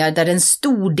undersökningar där en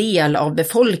stor del av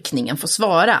befolkningen får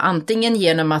svara. Antingen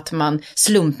genom att man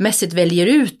slumpmässigt väljer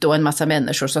ut då en massa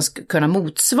människor som ska kunna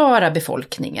motsvara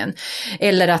befolkningen.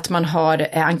 Eller att man har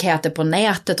enkäter på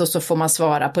nätet och så får man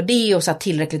svara på det och så att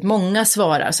tillräckligt många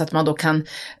svarar så att man då kan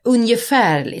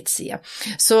ungefärligt se.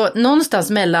 Så någonstans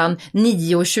mellan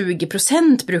 9 och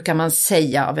 20% brukar man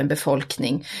säga av en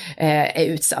befolkning är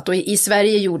utsatt. Och i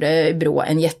Sverige gjorde Brå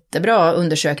en jättebra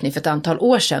undersökning för ett antal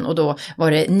år sedan, och då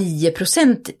var det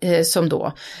 9% som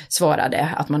då svarade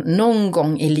att man någon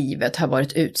gång i livet har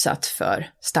varit utsatt för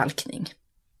stalkning.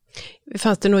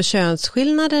 Fanns det några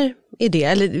könsskillnader i det?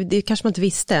 Eller det kanske man inte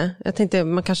visste. Jag tänkte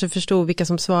man kanske förstod vilka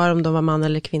som svarar, om de var man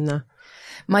eller kvinna.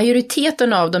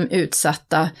 Majoriteten av de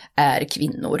utsatta är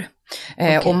kvinnor.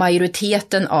 Okay. Och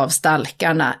majoriteten av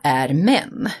stalkarna är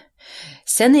män.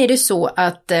 Sen är det så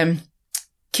att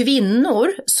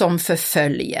kvinnor som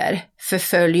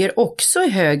förföljer också i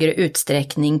högre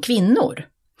utsträckning kvinnor.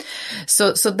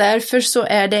 Så därför så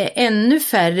är det ännu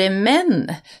färre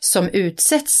män som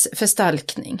utsätts för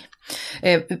stalkning.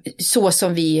 Så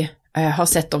som vi har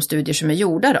sett de studier som är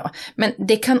gjorda då. Men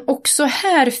det kan också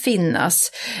här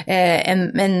finnas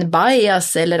en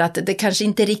bias, eller att det kanske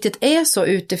inte riktigt är så,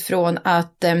 utifrån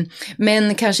att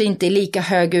män kanske inte i lika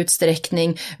hög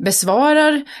utsträckning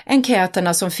besvarar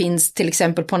enkäterna som finns till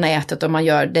exempel på nätet om man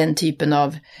gör den typen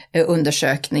av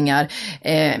undersökningar.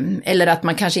 Eller att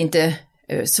man kanske inte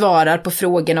svarar på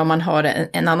frågorna om man har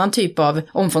en annan typ av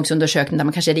omfångsundersökning där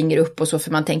man kanske ringer upp och så,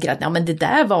 för man tänker att ja, men det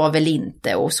där var väl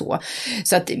inte och så.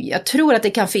 Så att jag tror att det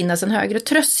kan finnas en högre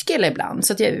tröskel ibland.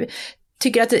 Så att jag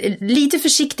tycker att lite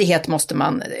försiktighet måste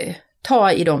man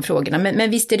ta i de frågorna.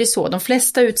 Men visst är det så. De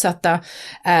flesta utsatta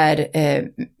är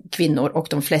kvinnor, och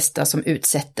de flesta som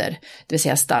utsätter, det vill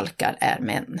säga stalkar, är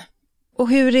män. Och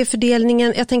hur är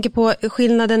fördelningen, jag tänker på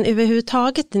skillnaden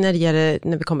överhuvudtaget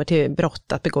när vi kommer till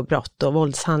brott, att begå brott och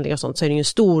våldshandlingar och sånt, så är det ju en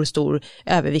stor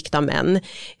övervikt av män.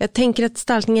 Jag tänker att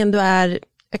stalkning ändå är,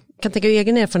 jag kan tänka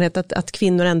egen erfarenhet att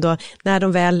kvinnor ändå, när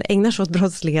de väl ägnar sig åt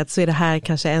brottslighet, så är det här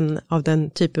kanske en av den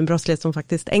typen brottslighet som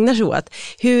faktiskt ägnar sig åt.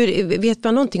 Vet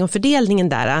man någonting om fördelningen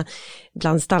där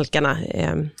bland stalkarna?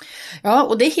 Ja,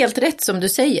 och det är helt rätt som du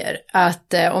säger,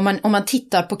 att om man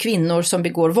tittar på kvinnor som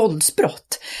begår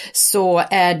våldsbrott, så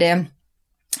är det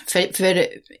för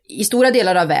i stora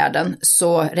delar av världen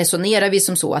så resonerar vi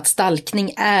som så att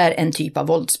stalkning är en typ av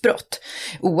våldsbrott.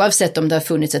 Oavsett om det har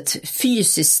funnits ett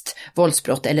fysiskt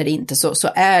våldsbrott eller inte, så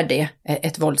är det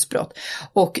ett våldsbrott.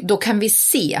 Och då kan vi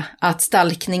se att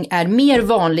stalkning är mer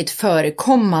vanligt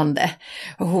förekommande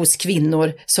hos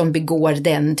kvinnor som begår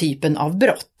den typen av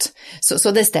brott.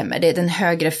 Så det stämmer, det är en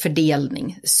högre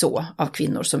fördelning så av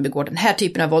kvinnor som begår den här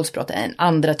typen av våldsbrott än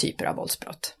andra typer av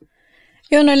våldsbrott.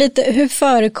 Jag undrar lite, hur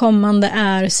förekommande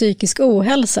är psykisk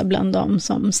ohälsa bland dem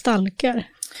som stalkar?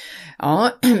 Ja,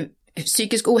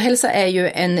 psykisk ohälsa är ju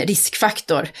en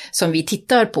riskfaktor som vi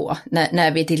tittar på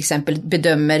när vi till exempel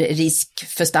bedömer risk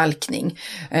för stalkning.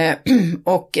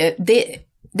 Och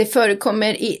det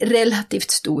förekommer i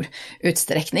relativt stor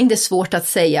utsträckning. Det är svårt att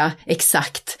säga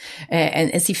exakt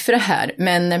en siffra här.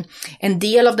 Men en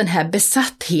del av den här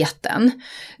besattheten,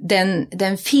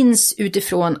 den finns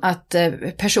utifrån att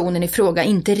personen i fråga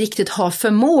inte riktigt har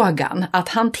förmågan att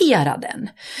hantera den.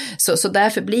 Så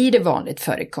därför blir det vanligt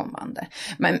förekommande.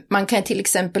 Men man kan till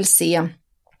exempel se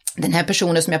den här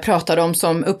personen som jag pratade om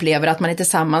som upplever att man är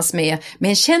tillsammans med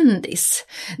en kändis,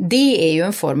 det är ju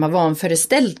en form av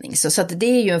vanföreställning. Så att det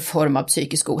är ju en form av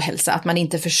psykisk ohälsa, att man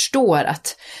inte förstår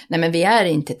att nej men vi är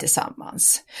inte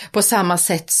tillsammans. På samma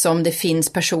sätt som det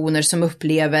finns personer som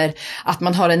upplever att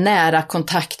man har en nära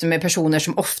kontakt med personer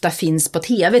som ofta finns på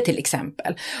tv till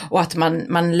exempel. Och att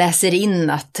man läser in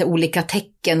att olika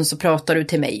tecken så pratar du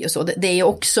till mig och så. Det är ju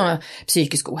också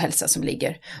psykisk ohälsa som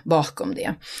ligger bakom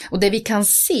det. Och det vi kan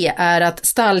se är att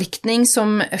stalkning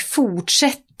som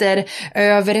fortsätter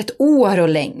över ett år och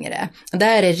längre,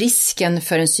 där är risken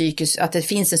för att det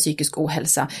finns en psykisk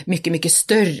ohälsa mycket, mycket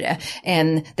större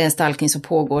än den stalkning som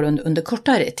pågår under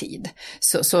kortare tid.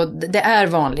 Så det är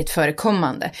vanligt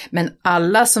förekommande, men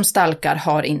alla som stalkar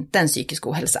har inte en psykisk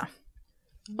ohälsa.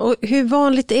 Och hur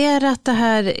vanligt är det att det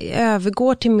här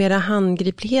övergår till mera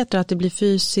handgripligheter, att det blir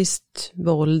fysiskt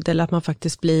våld eller att man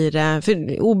faktiskt blir,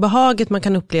 för obehaget man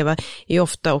kan uppleva är ju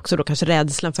ofta också då kanske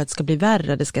rädslan för att det ska bli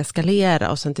värre, det ska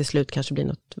eskalera och sen till slut kanske bli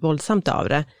något våldsamt av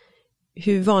det.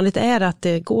 Hur vanligt är det att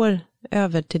det går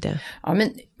över till det? Ja, men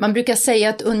man brukar säga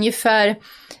att ungefär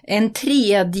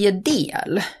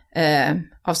 1/3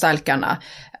 av stalkarna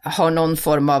har någon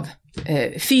form av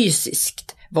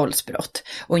fysiskt våldsbrott.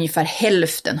 Ungefär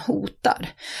hälften hotar.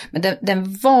 Men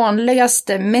den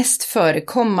vanligaste, mest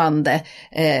förekommande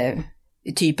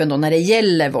typen då när det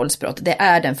gäller våldsbrott, det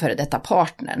är den före detta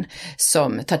partnern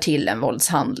som tar till en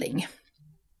våldshandling.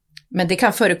 Men det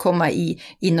kan förekomma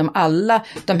inom alla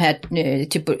de här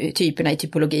typerna i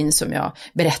typologin som jag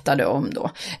berättade om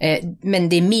då. Men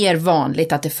det är mer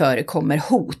vanligt att det förekommer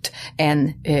hot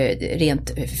än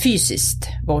rent fysiskt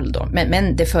våld då.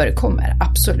 Men det förekommer,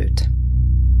 absolut.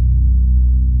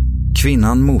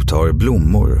 Kvinnan mottar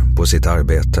blommor på sitt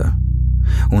arbete.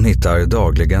 Hon hittar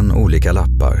dagligen olika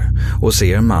lappar och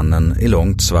ser mannen i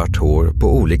långt svart hår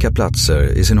på olika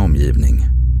platser i sin omgivning.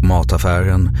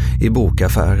 Mataffären, i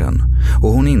bokaffären, och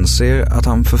hon inser att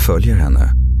han förföljer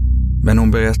henne. Men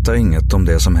hon berättar inget om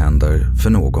det som händer för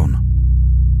någon.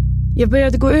 Jag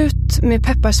började gå ut med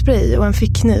pepparspray och en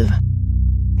fickkniv.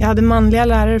 Jag hade manliga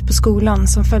lärare på skolan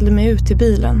som följde mig ut i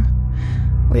bilen.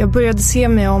 Och jag började se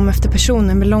mig om efter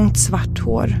personer med långt svart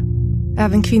hår.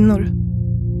 Även kvinnor.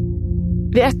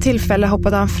 Vid ett tillfälle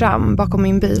hoppade han fram bakom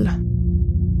min bil.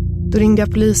 Då ringde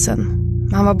jag polisen,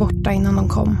 men han var borta innan de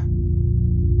kom.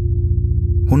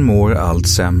 Hon mår allt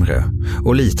sämre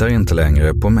och litar inte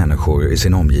längre på människor i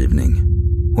sin omgivning.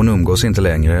 Hon umgås inte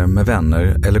längre med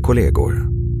vänner eller kollegor.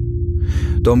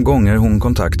 De gånger hon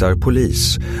kontaktar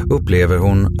polis upplever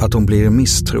hon att hon blir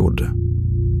misstrodd.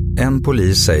 En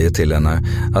polis säger till henne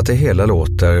att det hela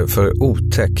låter för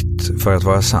otäckt för att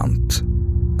vara sant.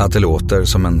 Att det låter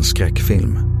som en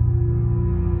skräckfilm.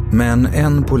 Men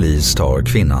en polis tar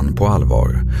kvinnan på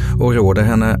allvar och råder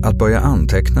henne att börja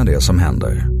anteckna det som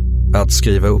händer. Att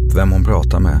skriva upp vem hon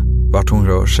pratar med, vart hon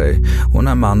rör sig och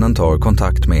när mannen tar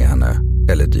kontakt med henne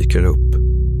eller dyker upp.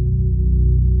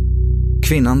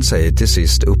 Kvinnan säger till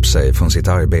sist upp sig från sitt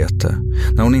arbete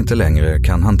när hon inte längre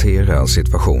kan hantera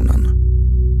situationen.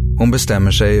 Hon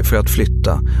bestämmer sig för att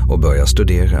flytta och börja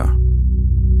studera.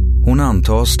 Hon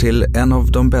antas till en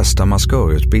av de bästa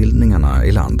maskörutbildningarna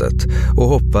i landet och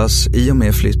hoppas i och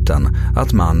med flytten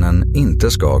att mannen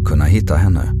inte ska kunna hitta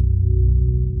henne.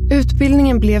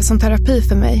 Utbildningen blev som terapi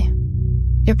för mig.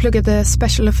 Jag pluggade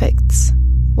special effects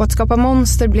och att skapa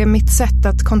monster blev mitt sätt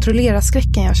att kontrollera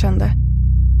skräcken jag kände.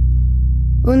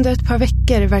 Under ett par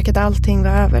veckor verkade allting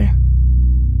vara över.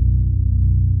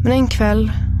 Men en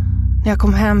kväll när jag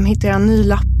kom hem hittade jag en ny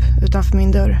lapp utanför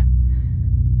min dörr.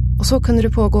 Och så kunde det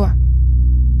pågå.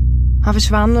 Han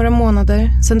försvann några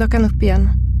månader, sen dök han upp igen.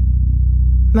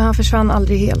 Men han försvann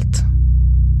aldrig helt.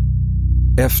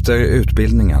 Efter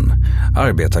utbildningen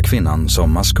arbetar kvinnan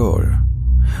som maskör.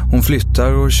 Hon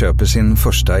flyttar och köper sin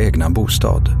första egna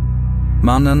bostad.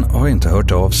 Mannen har inte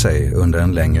hört av sig under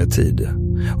en längre tid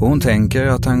och hon tänker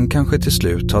att han kanske till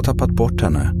slut har tappat bort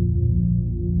henne.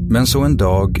 Men så en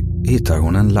dag hittar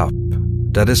hon en lapp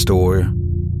där det står: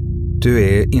 "Du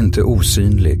är inte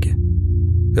osynlig.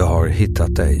 Jag har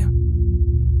hittat dig."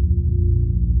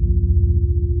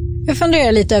 Jag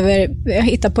funderar lite över, jag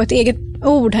hittar på ett eget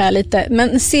ord här lite,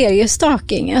 men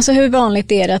seriestalking, alltså hur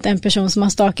vanligt är det att en person som har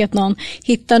stalkat någon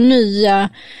hittar nya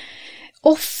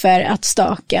offer att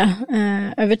staka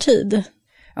över tid?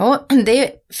 Ja, det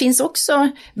finns också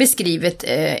beskrivet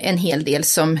en hel del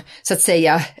som så att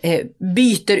säga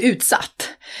byter utsatt.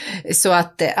 Så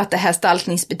att det här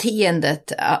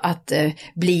stalkningsbeteendet, att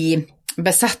bli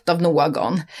besatt av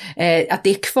någon, att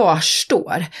det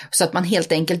kvarstår så att man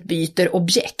helt enkelt byter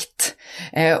objekt.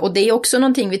 Och det är också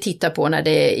någonting vi tittar på när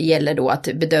det gäller då att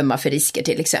bedöma för risker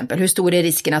till exempel. Hur stor är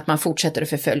risken att man fortsätter och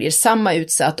förföljer samma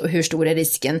utsatt och hur stor är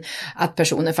risken att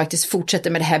personen faktiskt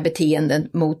fortsätter med det här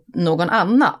beteendet mot någon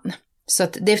annan. Så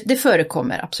att det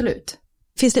förekommer absolut.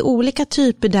 Finns det olika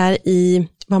typer där i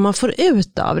vad man får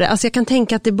ut av det? Alltså jag kan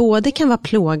tänka att det både kan vara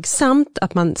plågsamt,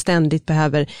 att man ständigt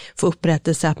behöver få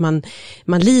upprättelse, att man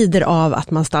lider av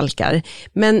att man stalkar.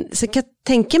 Men så kan jag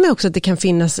tänka mig också att det kan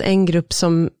finnas en grupp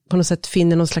som på något sätt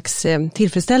finner någon slags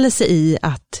tillfredsställelse i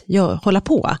att hålla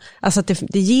på. Alltså att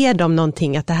det ger dem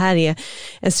någonting, att det här är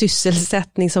en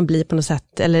sysselsättning som blir på något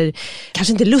sätt, eller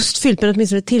kanske inte lustfyllt men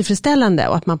åtminstone tillfredsställande,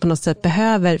 och att man på något sätt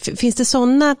behöver. Finns det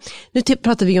sådana, nu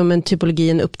pratar vi om en typologi,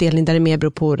 en uppdelning där det mer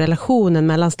beror på relationen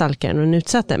mellan stalkaren och den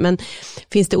utsatte, men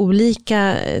finns det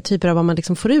olika typer av vad man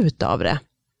liksom får ut av det?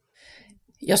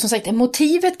 Ja, som sagt,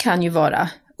 motivet kan ju vara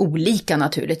olika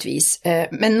naturligtvis,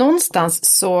 men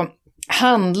någonstans så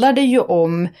handlar det ju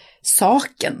om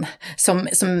saken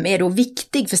som är då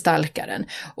viktig för stalkaren.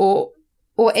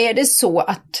 Och är det så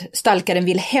att stalkaren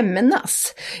vill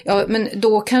hämnas, ja men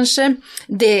då kanske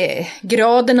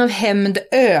graden av hämnd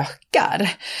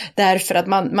ökar. Därför att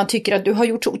man tycker att du har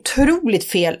gjort så otroligt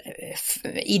fel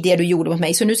i det du gjorde mot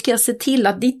mig. Så nu ska jag se till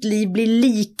att ditt liv blir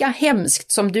lika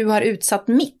hemskt som du har utsatt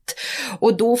mitt.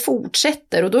 Och då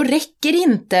fortsätter, och då räcker det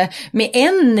inte med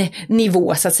en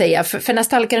nivå så att säga. För när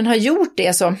stalkaren har gjort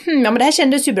det så, ja men det här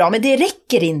kändes ju bra, men det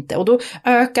räcker inte. Och då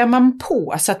ökar man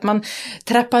på så att man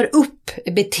trappar upp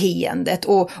beteendet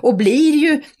och blir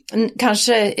ju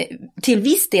kanske till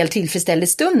viss del tillfredsställd i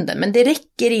stunden, men det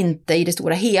räcker inte i det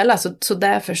stora hela, så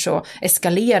därför så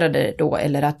eskalerar det då,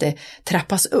 eller att det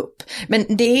trappas upp. Men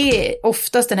det är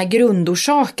oftast den här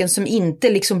grundorsaken som inte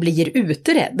liksom blir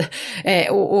utredd,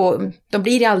 och de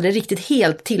blir aldrig riktigt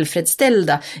helt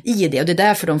tillfredsställda i det, och det är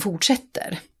därför de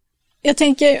fortsätter. Jag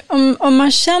tänker, om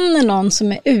man känner någon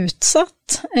som är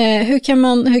utsatt, hur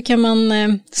kan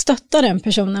man stötta den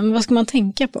personen? Vad ska man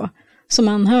tänka på som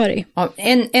anhörig? Ja,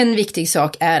 en viktig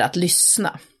sak är att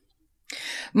lyssna.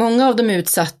 Många av de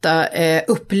utsatta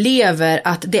upplever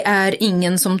att det är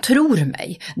ingen som tror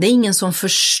mig. Det är ingen som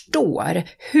förstår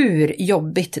hur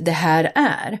jobbigt det här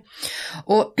är.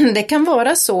 Och det kan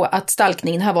vara så att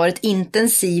stalkningen har varit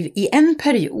intensiv i en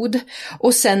period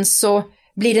och sen så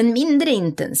blir den mindre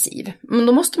intensiv. Men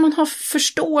då måste man ha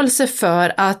förståelse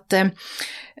för att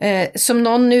som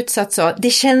någon utsatt sa, det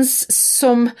känns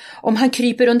som om han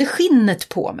kryper under skinnet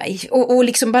på mig och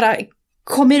liksom bara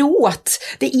kommer åt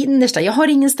det innersta. Jag har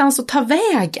ingenstans att ta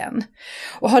vägen.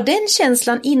 Och har den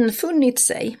känslan infunnit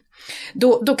sig,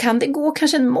 då kan det gå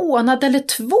kanske en månad eller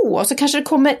 2, och så kanske det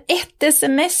kommer ett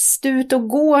sms ut och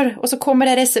går, och så kommer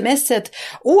det här smset: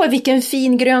 åh vilken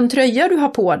fin grön tröja du har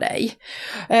på dig.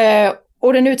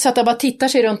 Och den utsatta bara tittar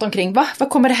sig runt omkring. Vad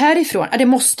kommer det här ifrån? Det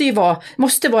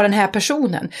måste vara den här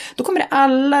personen. Då kommer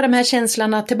alla de här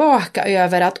känslorna tillbaka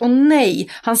över att, åh nej,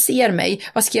 han ser mig.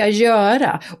 Vad ska jag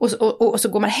göra? Och så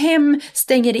går man hem,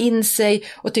 stänger in sig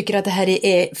och tycker att det här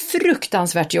är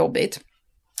fruktansvärt jobbigt.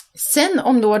 Sen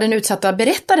om då den utsatta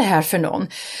berättar det här för någon,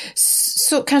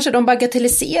 så kanske de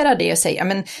bagatelliserar det och säger,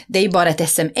 men det är ju bara ett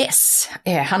sms.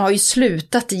 Han har ju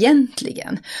slutat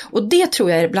egentligen. Och det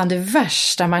tror jag är bland det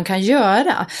värsta man kan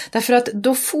göra. Därför att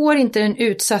då får inte den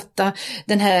utsatta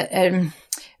den här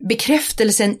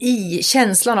bekräftelsen i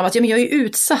känslan av att jag är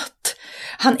utsatt.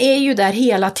 Han är ju där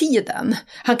hela tiden.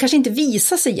 Han kanske inte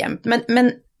visar sig jämt,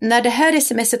 men när det här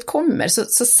smset kommer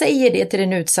så säger det till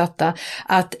den utsatta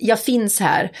att jag finns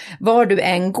här, var du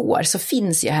än går så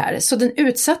finns jag här. Så den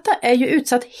utsatta är ju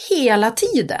utsatt hela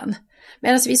tiden.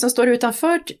 Medan vi som står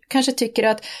utanför kanske tycker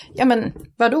att, ja men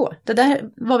vadå, det där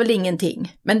var väl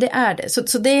ingenting. Men det är det.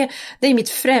 Så det är mitt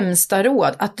främsta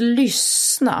råd, att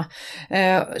lyssna.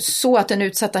 Så att den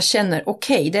utsatta känner,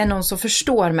 okej, det är någon som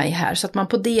förstår mig här. Så att man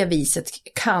på det viset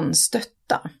kan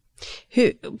stötta.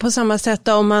 På samma sätt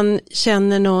då, om man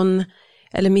känner någon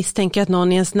eller misstänker att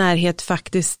någon i ens närhet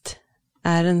faktiskt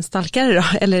är en stalkare då,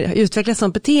 eller utvecklar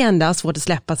sånt beteende, har svårt att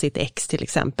släppa sitt ex till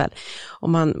exempel. Och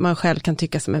man själv kan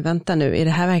tycka som, men vänta nu, är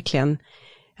det här verkligen,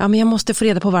 ja men jag måste få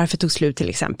reda på varför det tog slut till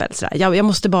exempel. Så jag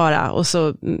måste bara, och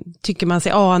så tycker man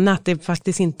sig ana att det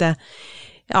faktiskt inte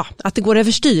att det går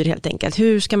överstyr helt enkelt.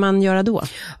 Hur ska man göra då?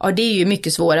 Ja, det är ju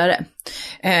mycket svårare.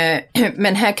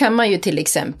 Men här kan man ju till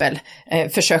exempel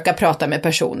försöka prata med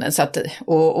personen så att,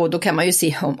 och då kan man ju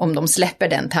se om de släpper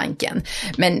den tanken.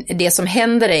 Men det som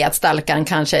händer är att stalkaren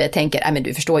kanske tänker, nej men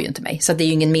du förstår ju inte mig, så det är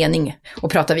ju ingen mening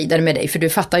att prata vidare med dig, för du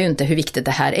fattar ju inte hur viktigt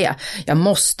det här är. Jag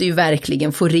måste ju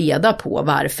verkligen få reda på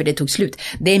varför det tog slut.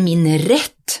 Det är min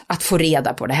rätt att få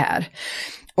reda på det här.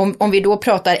 Om vi då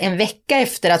pratar en vecka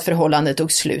efter att förhållandet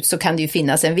tog slut så kan det ju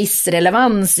finnas en viss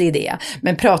relevans i det.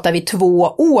 Men pratar vi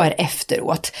 2 år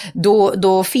efteråt,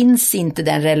 då finns inte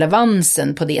den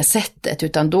relevansen på det sättet,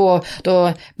 utan då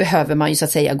behöver man ju så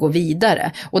att säga gå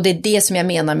vidare. Och det är det som jag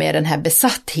menar med den här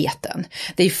besattheten.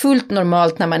 Det är fullt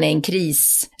normalt när man är i en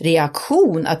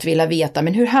krisreaktion att vilja veta,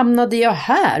 men hur hamnade jag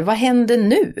här? Vad hände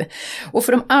nu? Och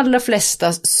för de allra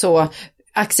flesta så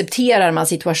accepterar man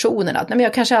situationen att nej, men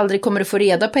jag kanske aldrig kommer att få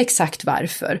reda på exakt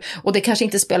varför, och det kanske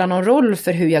inte spelar någon roll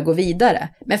för hur jag går vidare.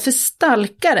 Men för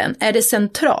stalkaren är det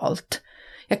centralt.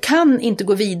 Jag kan inte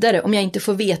gå vidare om jag inte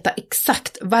får veta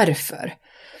exakt varför.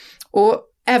 Och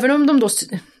även om de då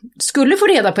skulle få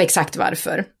reda på exakt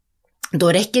varför,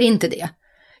 då räcker inte det.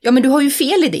 Ja, men du har ju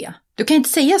fel i det. Du kan inte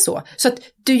säga så. Så att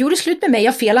du gjorde slut med mig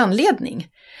av fel anledning.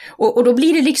 Och då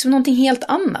blir det liksom någonting helt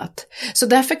annat. Så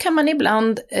därför kan man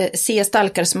ibland se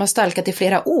stalkare som har stalkat i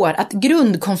flera år att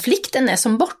grundkonflikten är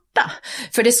som borta.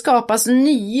 För det skapas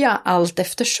nya allt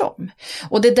eftersom.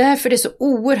 Och det är därför det är så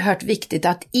oerhört viktigt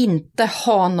att inte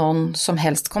ha någon som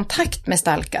helst kontakt med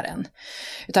stalkaren.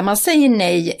 Utan man säger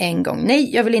nej en gång.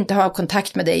 Nej, jag vill inte ha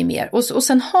kontakt med dig mer. Och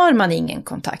sen har man ingen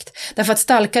kontakt. Därför att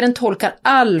stalkaren tolkar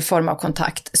all form av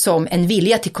kontakt som en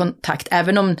vilja till kontakt.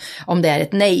 Även om det är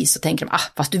ett nej så tänker de,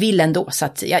 fast du vill ändå, så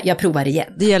att jag provar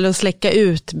igen. Det gäller att släcka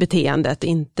ut beteendet,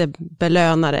 inte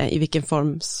belöna det i vilken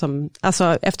form som,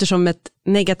 alltså eftersom ett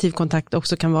negativ kontakt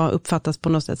också kan uppfattas på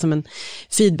något sätt som en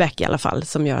feedback i alla fall,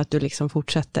 som gör att du liksom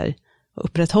fortsätter och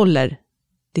upprätthåller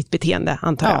ditt beteende,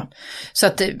 antar jag. Så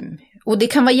att, och det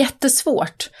kan vara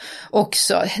jättesvårt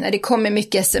också när det kommer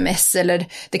mycket sms, eller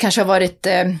det kanske har varit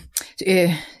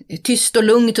tyst och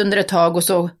lugnt under ett tag och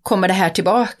så kommer det här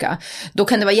tillbaka. Då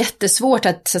kan det vara jättesvårt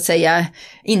att så att säga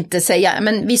inte säga,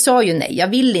 men vi sa ju nej, jag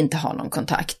vill inte ha någon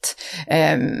kontakt.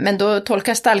 Men då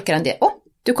tolkar stalkaren det,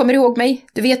 du kommer ihåg mig,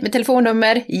 du vet mitt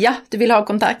telefonnummer, ja, du vill ha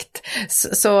kontakt.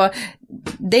 Så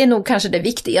det är nog kanske det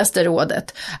viktigaste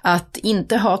rådet, att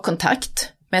inte ha kontakt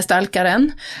med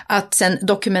stalkaren, att sen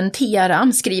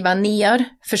dokumentera, skriva ner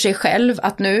för sig själv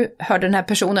att nu hör den här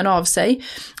personen av sig.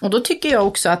 Och då tycker jag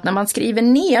också att när man skriver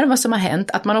ner vad som har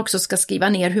hänt, att man också ska skriva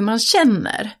ner hur man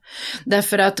känner.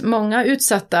 Därför att många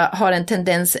utsatta har en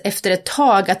tendens efter ett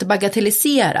tag att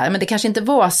bagatellisera, men det kanske inte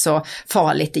var så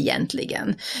farligt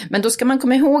egentligen. Men då ska man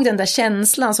komma ihåg den där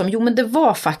känslan som, jo men det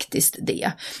var faktiskt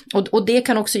det. Och det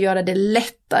kan också göra det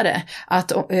lättare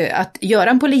att göra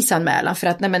en polisanmälan, för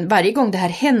att nej, men varje gång det här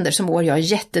händer så mår jag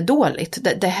jättedåligt.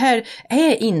 Det här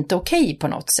är inte okej på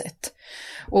något sätt.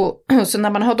 Och så när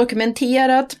man har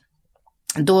dokumenterat,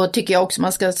 då tycker jag också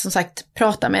man ska som sagt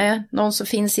prata med någon som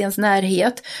finns i ens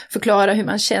närhet, förklara hur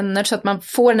man känner så att man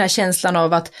får den här känslan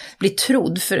av att bli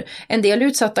trodd. För en del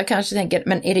utsatta kanske tänker,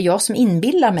 men är det jag som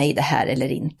inbillar mig det här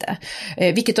eller inte?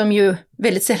 Vilket de ju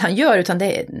väldigt sällan gör, utan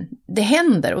det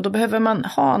händer, och då behöver man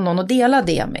ha någon att dela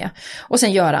det med och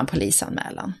sen göra en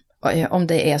polisanmälan. Om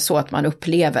det är så att man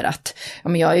upplever att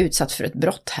jag är utsatt för ett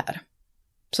brott här.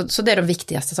 Så det är de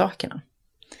viktigaste sakerna.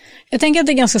 Jag tänker att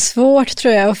det är ganska svårt,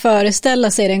 tror jag, att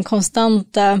föreställa sig den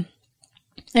konstanta,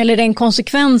 eller den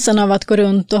konsekvensen av att gå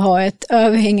runt och ha ett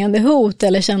överhängande hot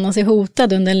eller känna sig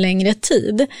hotad under en längre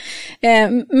tid.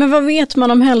 Men vad vet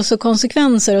man om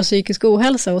hälsokonsekvenser och psykisk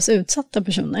ohälsa hos utsatta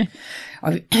personer?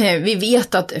 Ja, vi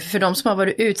vet att för de som har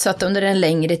varit utsatta under en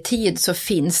längre tid så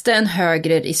finns det en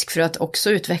högre risk för att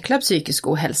också utveckla psykisk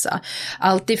ohälsa.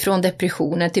 Allt ifrån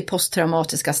depressioner till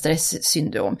posttraumatiska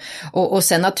stresssyndrom. Och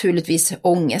sen naturligtvis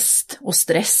ångest och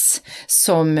stress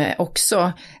som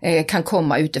också kan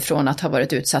komma utifrån att ha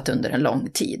varit utsatt under en lång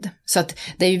tid. Så att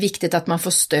det är ju viktigt att man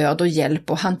får stöd och hjälp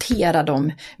att hantera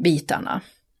de bitarna.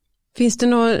 Finns det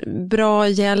någon bra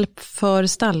hjälp för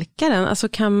stalkaren? Alltså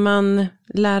kan man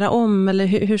lära om, eller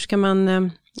hur ska man,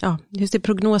 hur ser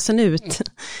prognosen ut?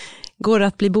 Går det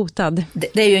att bli botad?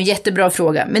 Det är ju en jättebra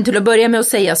fråga. Men till att börja med att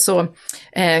säga så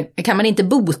kan man inte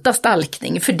bota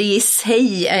stalkning. För det i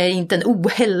sig är inte en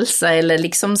ohälsa eller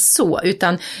liksom så.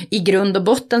 Utan i grund och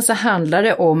botten så handlar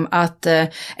det om att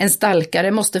en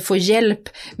stalkare måste få hjälp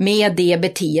med det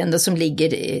beteende som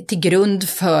ligger till grund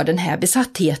för den här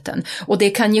besattheten. Och det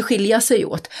kan ju skilja sig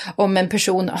åt. Om en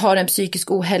person har en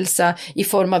psykisk ohälsa i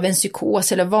form av en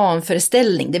psykos eller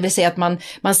vanföreställning. Det vill säga att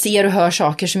man ser och hör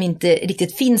saker som inte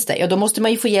riktigt finns där. Ja, då måste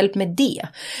man ju få hjälp med det.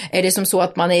 Är det som så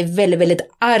att man är väldigt, väldigt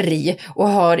arg och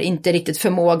har inte riktigt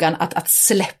förmågan att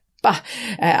släppa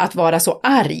att vara så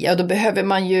arg, då behöver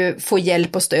man ju få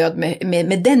hjälp och stöd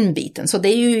med den biten. Så det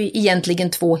är ju egentligen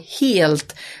 2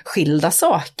 helt skilda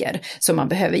saker som man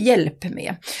behöver hjälp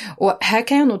med. Och här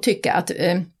kan jag nog tycka att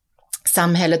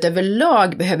samhället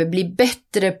överlag behöver bli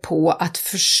bättre på att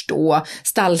förstå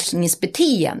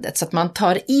stalkningsbeteendet, så att man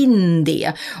tar in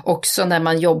det också när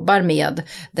man jobbar med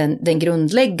den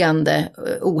grundläggande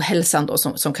ohälsan då,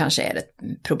 som kanske är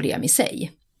ett problem i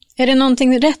sig. Är det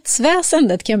någonting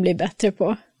rättsväsendet kan bli bättre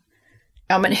på?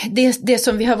 Ja, men det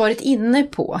som vi har varit inne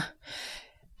på.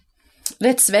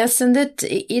 Rättsväsendet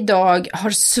idag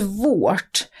har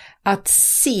svårt att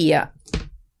se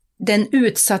den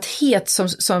utsatthet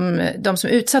som de som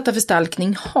är utsatta för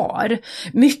stalkning har.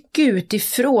 Mycket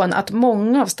utifrån att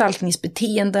många av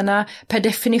stalkningsbeteendena per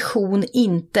definition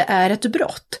inte är ett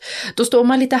brott. Då står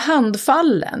man lite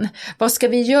handfallen. Vad ska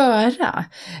vi göra?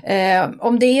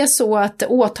 Om det är så att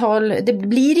det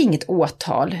blir inget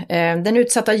åtal. Den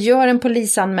utsatta gör en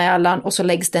polisanmälan och så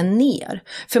läggs den ner.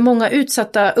 För många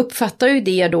utsatta uppfattar ju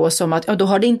det då som att då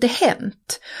har det inte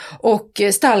hänt. Och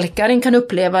stalkaren kan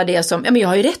uppleva det som, men jag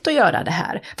har ju rätt att göra det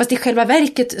här. Fast i själva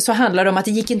verket så handlar det om att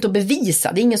det gick inte att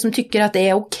bevisa. Det är ingen som tycker att det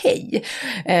är okej.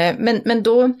 Men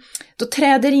då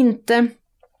träder inte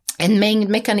en mängd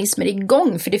mekanismer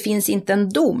igång, för det finns inte en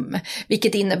dom,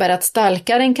 vilket innebär att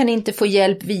stalkaren kan inte få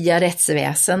hjälp via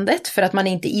rättsväsendet för att man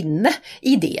inte är inne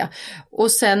i det.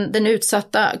 Och sen den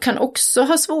utsatta kan också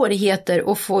ha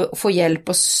svårigheter att få hjälp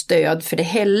och stöd, för det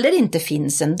heller inte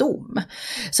finns en dom.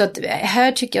 Så att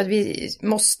här tycker jag att vi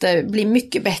måste bli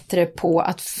mycket bättre på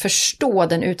att förstå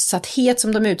den utsatthet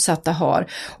som de utsatta har,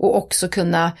 och också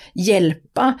kunna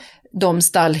hjälpa de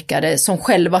stalkare som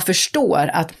själva förstår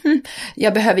att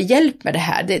jag behöver hjälp med det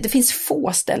här. Det finns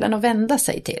få ställen att vända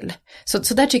sig till.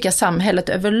 Så där tycker jag samhället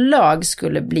överlag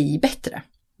skulle bli bättre.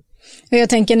 Jag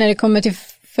tänker när det kommer till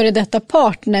före detta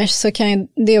partners så kan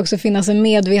det också finnas en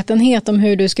medvetenhet om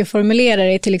hur du ska formulera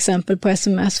dig till exempel på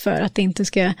sms för att det inte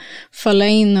ska falla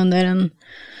in under en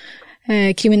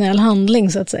kriminell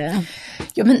handling så att säga.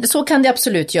 Ja, men så kan det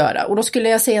absolut göra. Och då skulle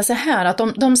jag säga så här att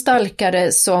de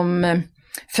stalkare som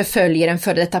förföljer en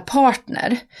före detta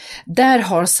partner, där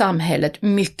har samhället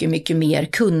mycket, mycket mer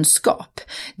kunskap.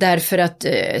 Därför att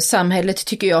samhället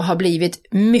tycker jag har blivit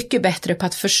mycket bättre på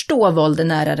att förstå våld i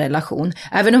nära relation.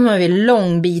 Även om man är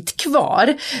lång bit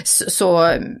kvar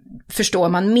så förstår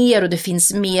man mer och det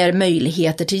finns mer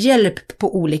möjligheter till hjälp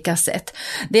på olika sätt.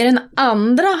 Det är den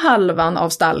andra halvan av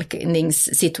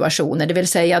stalkningssituationer, det vill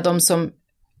säga de som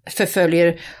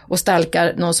förföljer och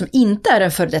stalkar någon som inte är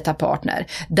en före detta partner.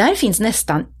 Där finns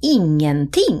nästan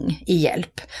ingenting i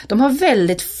hjälp. De har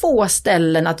väldigt få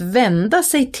ställen att vända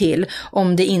sig till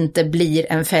om det inte blir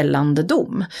en fällande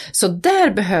dom. Så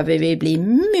där behöver vi bli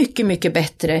mycket, mycket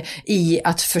bättre i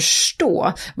att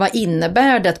förstå vad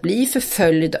innebär det att bli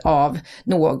förföljd av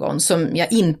någon som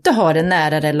jag inte har en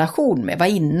nära relation med. Vad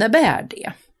innebär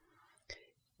det?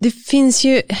 Det finns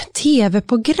ju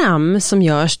tv-program som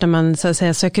görs där man så att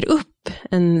säga söker upp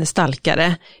en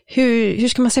stalkare. Hur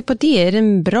ska man se på det? Är det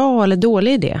en bra eller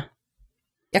dålig idé?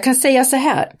 Jag kan säga så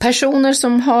här, personer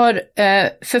som har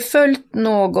förföljt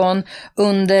någon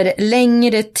under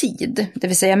längre tid, det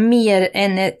vill säga mer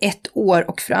än 1 år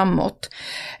och framåt,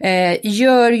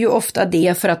 gör ju ofta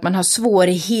det för att man har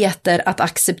svårigheter att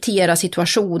acceptera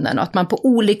situationen och att man på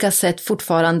olika sätt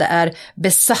fortfarande är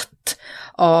besatt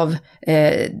av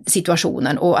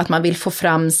situationen och att man vill få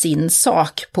fram sin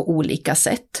sak på olika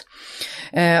sätt.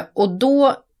 Och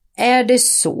då är det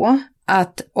så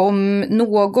att om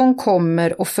någon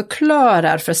kommer och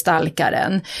förklarar för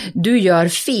stalkaren, du gör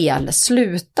fel,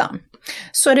 sluta,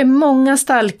 så är det många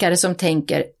stalkare som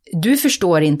tänker, du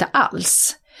förstår inte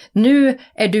alls. Nu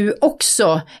är du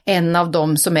också en av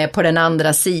dem som är på den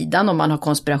andra sidan om man har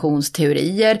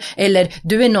konspirationsteorier, eller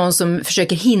du är någon som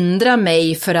försöker hindra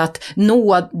mig för att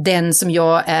nå den som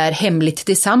jag är hemligt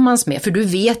tillsammans med, för du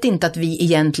vet inte att vi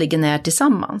egentligen är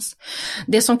tillsammans.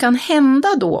 Det som kan hända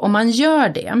då om man gör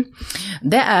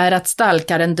det är att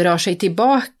stalkaren drar sig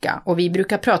tillbaka, och vi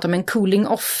brukar prata om en cooling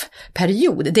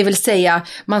off-period, det vill säga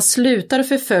man slutar att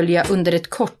förfölja under ett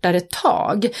kortare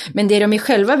tag, men det de i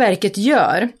själva verket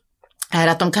gör är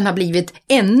att de kan ha blivit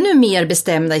ännu mer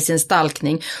bestämda i sin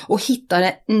stalkning och hittar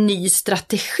en ny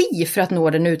strategi för att nå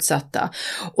den utsatta.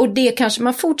 Och det kanske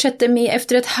man fortsätter med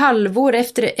efter ett halvår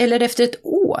eller efter ett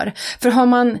år. år. För har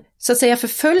man så att säga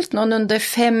förföljt någon under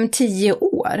 5-10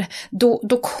 år,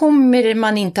 då kommer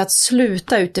man inte att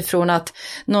sluta utifrån att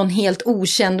någon helt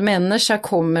okänd människa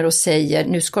kommer och säger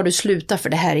nu ska du sluta för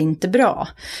det här är inte bra.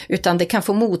 Utan det kan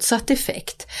få motsatt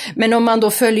effekt. Men om man då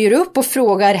följer upp och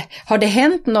frågar har det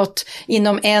hänt något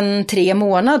inom 1-3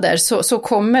 månader så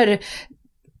kommer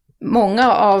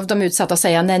många av de utsatta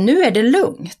säga nej nu är det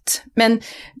lugnt. Men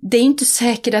det är inte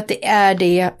säkert att det är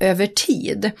det över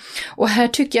tid. Och här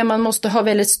tycker jag man måste ha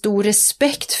väldigt stor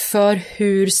respekt för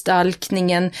hur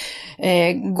stalkningen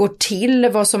går till,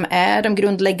 vad som är de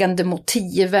grundläggande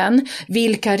motiven,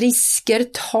 vilka risker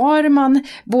tar man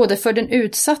både för den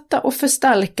utsatta och för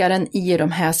stalkaren i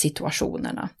de här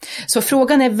situationerna. Så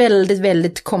frågan är väldigt,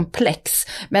 väldigt komplex,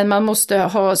 men man måste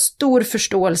ha stor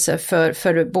förståelse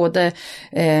för både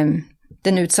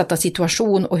den utsatta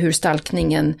situation och hur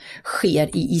stalkningen sker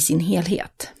i sin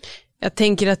helhet. Jag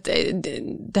tänker att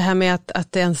det här med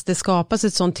att det skapas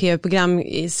ett sånt tv-program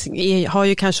har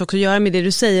ju kanske också att göra med det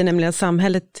du säger, nämligen att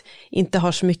samhället inte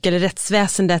har så mycket, eller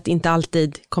rättsväsendet inte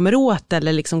alltid kommer åt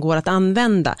eller liksom går att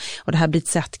använda. Och det här blir ett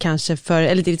sätt kanske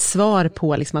eller det är ett svar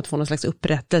på liksom att få någon slags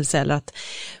upprättelse eller att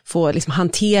få liksom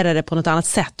hantera det på något annat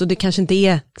sätt. Och det kanske inte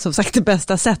är som sagt det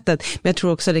bästa sättet, men jag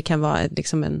tror också att det kan vara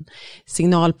liksom en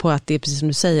signal på att det är precis som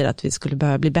du säger, att vi skulle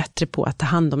behöva bli bättre på att ta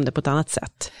hand om det på ett annat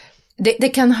sätt. Det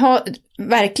kan ha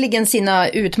verkligen sina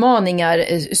utmaningar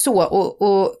så,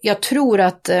 och jag tror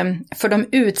att för de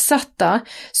utsatta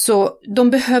så de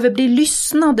behöver bli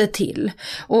lyssnade till,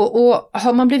 och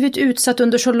har man blivit utsatt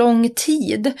under så lång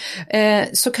tid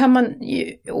så kan man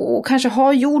och kanske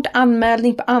ha gjort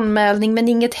anmälning på anmälning men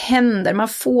inget händer, man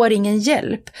får ingen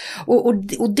hjälp,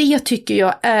 och det tycker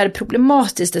jag är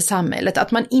problematiskt i samhället,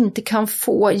 att man inte kan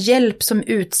få hjälp som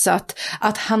utsatt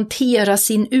att hantera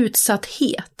sin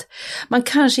utsatthet. Man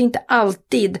kanske inte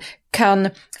alltid kan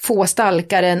få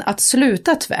stalkaren att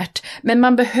sluta tvärt, men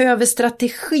man behöver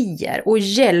strategier och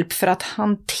hjälp för att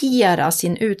hantera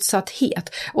sin utsatthet,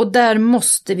 och där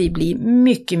måste vi bli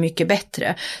mycket, mycket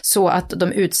bättre så att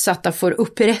de utsatta får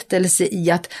upprättelse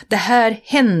i att det här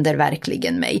händer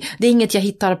verkligen mig. Det är inget jag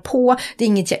hittar på, det är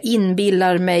inget jag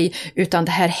inbillar mig, utan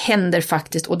det här händer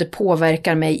faktiskt och det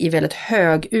påverkar mig i väldigt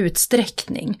hög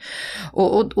utsträckning.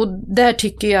 Och där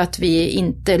tycker jag att vi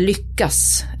inte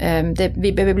lyckas.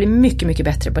 Vi behöver bli mycket, mycket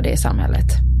bättre på det i samhället.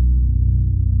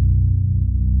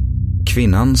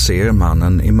 Kvinnan ser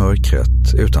mannen i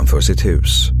mörkret utanför sitt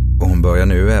hus, och hon börjar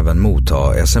nu även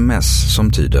motta sms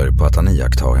som tyder på att han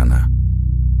iakttar henne.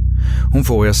 Hon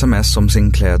får sms om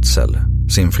sin klädsel,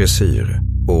 sin frisyr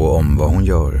och om vad hon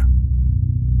gör.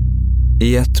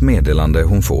 I ett meddelande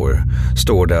hon får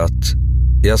står det att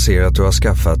jag ser att du har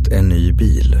skaffat en ny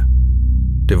bil.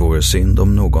 Det vore synd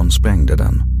om någon sprängde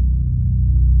den.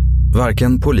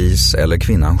 Varken polis eller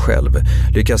kvinnan själv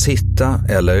lyckas hitta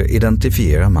eller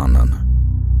identifiera mannen.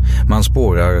 Man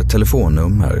spårar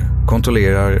telefonnummer,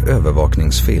 kontrollerar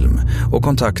övervakningsfilm och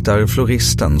kontaktar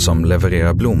floristen som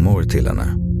levererar blommor till henne.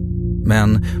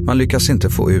 Men man lyckas inte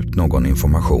få ut någon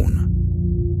information.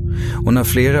 Och när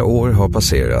flera år har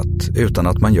passerat utan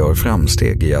att man gör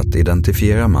framsteg i att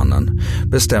identifiera mannen,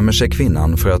 bestämmer sig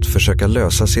kvinnan för att försöka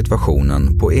lösa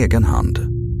situationen på egen hand.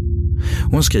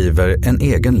 Hon skriver en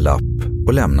egen lapp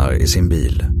och lämnar i sin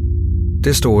bil.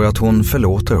 Det står att hon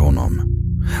förlåter honom,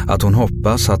 att hon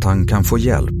hoppas att han kan få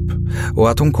hjälp och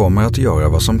att hon kommer att göra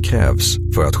vad som krävs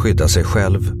för att skydda sig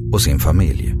själv och sin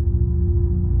familj.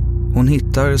 Hon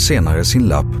hittar senare sin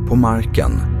lapp på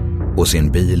marken och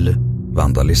sin bil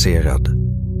vandaliserad.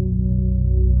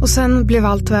 Och sen blev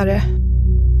allt värre.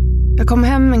 Jag kom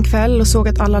hem en kväll och såg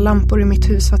att alla lampor i mitt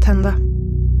hus var tända.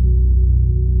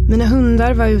 Mina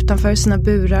hundar var utanför sina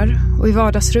burar och i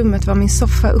vardagsrummet var min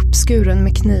soffa uppskuren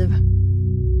med kniv.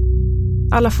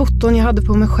 Alla foton jag hade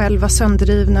på mig själv var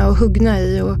sönderdrivna och huggna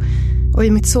i, och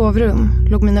i mitt sovrum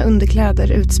låg mina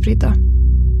underkläder utspridda.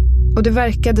 Och det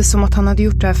verkade som att han hade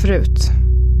gjort det här förut.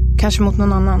 Kanske mot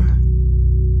någon annan.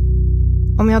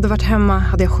 Om jag hade varit hemma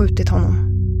hade jag skjutit honom.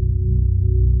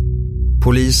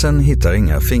 Polisen hittar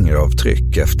inga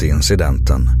fingeravtryck efter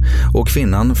incidenten och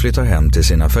kvinnan flyttar hem till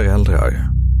sina föräldrar.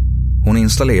 Hon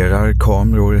installerar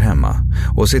kameror hemma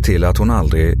och ser till att hon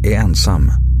aldrig är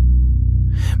ensam.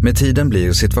 Med tiden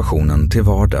blir situationen till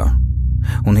vardag.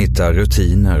 Hon hittar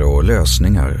rutiner och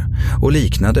lösningar och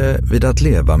liknade vid att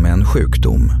leva med en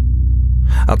sjukdom.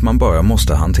 Att man bara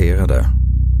måste hantera det.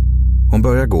 Hon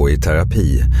börjar gå i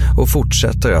terapi och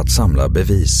fortsätter att samla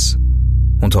bevis.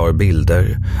 Hon tar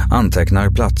bilder, antecknar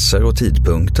platser och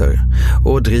tidpunkter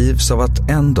och drivs av att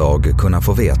en dag kunna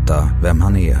få veta vem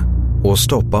han är och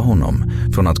stoppa honom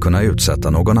från att kunna utsätta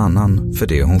någon annan för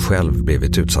det hon själv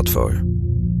blivit utsatt för.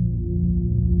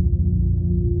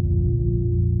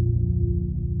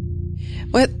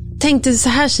 Och jag tänkte så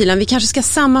här, Kilan, vi kanske ska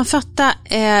sammanfatta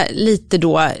lite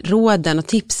då råden och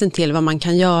tipsen till vad man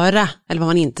kan göra eller vad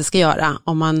man inte ska göra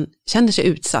om man känner sig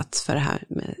utsatt för det här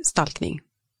med stalkning.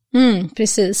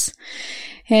 Precis.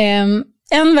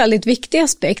 En väldigt viktig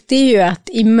aspekt är ju att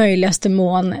i möjligaste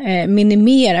mån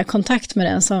minimera kontakt med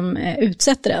den som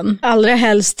utsätter den. Allra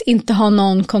helst inte ha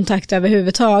någon kontakt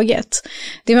överhuvudtaget.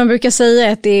 Det man brukar säga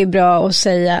är att det är bra att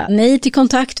säga nej till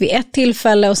kontakt vid ett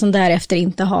tillfälle och sen därefter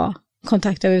inte ha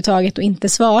kontakt överhuvudtaget och inte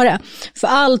svara. För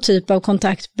all typ av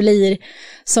kontakt blir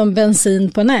som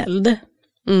bensin på en eld.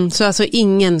 Så alltså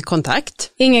ingen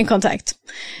kontakt? Ingen kontakt.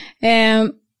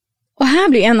 Och här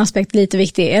blir en aspekt lite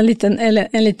viktig,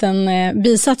 en liten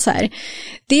bisats här.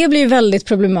 Det blir väldigt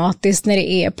problematiskt när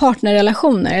det är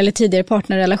partnerrelationer eller tidigare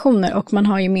partnerrelationer och man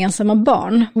har gemensamma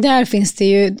barn. Där finns det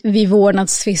ju vid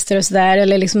vårdnadstvister och sådär,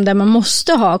 eller liksom där man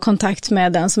måste ha kontakt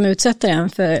med den som utsätter en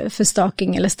för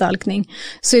stalking eller stalkning.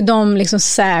 Så är de liksom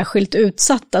särskilt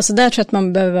utsatta. Så där tror jag att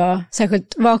man behöver vara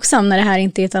särskilt vaksam när det här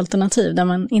inte är ett alternativ där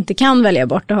man inte kan välja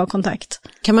bort att ha kontakt.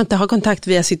 Kan man inte ha kontakt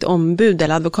via sitt ombud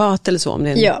eller advokat eller så om det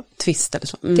är en tvist eller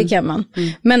så? Det kan man.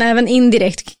 Men även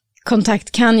indirekt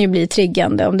kontakt kan ju bli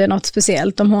triggande om det är något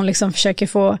speciellt. Om hon liksom försöker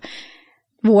få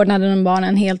vårdnaden om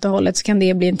barnen helt och hållet så kan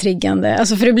det bli en triggande.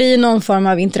 Alltså för det blir någon form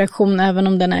av interaktion även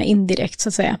om den är indirekt så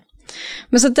att säga.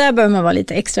 Men så där behöver man vara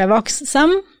lite extra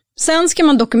vaksam. Sen ska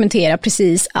man dokumentera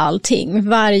precis allting.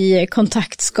 Varje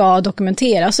kontakt ska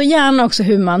dokumenteras och gärna också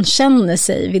hur man känner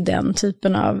sig vid den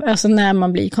typen av, alltså när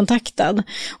man blir kontaktad.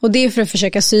 Och det är för att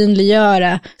försöka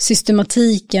synliggöra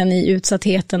systematiken i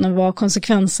utsattheten och vad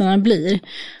konsekvenserna blir.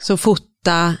 Så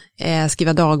fota,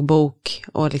 skriva dagbok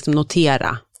och liksom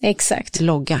notera. Exakt.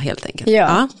 Logga helt enkelt.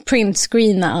 Ja,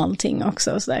 printscreena allting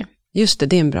också och sådär. Just det,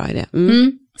 det är en bra idé.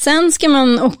 Sen ska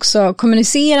man också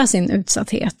kommunicera sin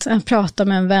utsatthet, prata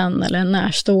med en vän eller en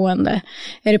närstående.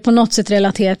 Är det på något sätt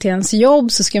relaterat till ens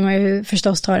jobb så ska man ju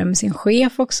förstås ta det med sin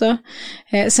chef också.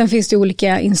 Sen finns det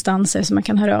olika instanser som man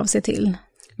kan höra av sig till.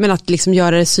 Men att liksom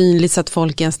göra det synligt så att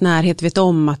folk i ens närhet vet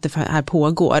om att det här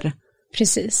pågår.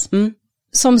 Precis.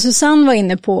 Som Susanne var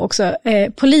inne på också,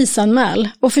 polisanmäl.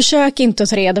 Och försök inte att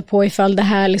ta reda på ifall det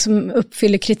här liksom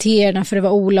uppfyller kriterierna för att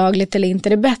vara olagligt eller inte.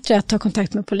 Det är bättre att ta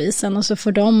kontakt med polisen och så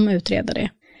får de utreda det.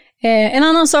 En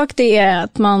annan sak det är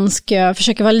att man ska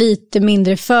försöka vara lite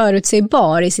mindre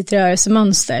förutsägbar i sitt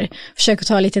rörelsemönster. Försöka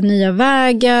ta lite nya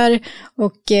vägar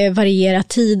och variera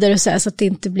tider och så att det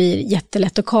inte blir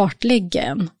jättelätt att kartlägga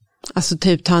en. Alltså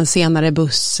typ ta en senare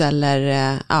buss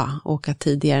eller åka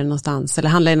tidigare någonstans eller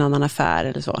handla i en annan affär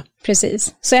eller så.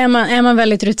 Precis. Så är man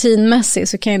väldigt rutinmässig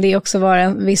så kan det också vara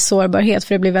en viss sårbarhet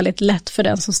för det blir väldigt lätt för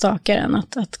den som stakar en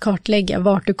att kartlägga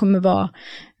vart du kommer vara,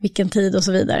 vilken tid och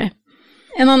så vidare.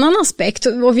 En annan aspekt,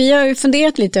 och vi har ju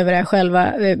funderat lite över det här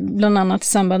själva, bland annat i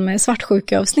samband med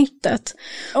svartsjuka-avsnittet.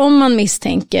 Om man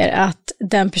misstänker att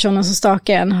den personen som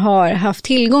stakar en har haft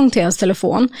tillgång till ens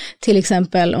telefon, till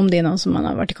exempel om det är någon som man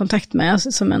har varit i kontakt med,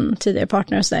 alltså som en tidigare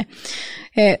partner och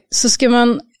så ska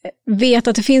man veta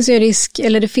att det finns ju en risk,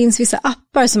 eller det finns vissa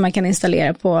appar som man kan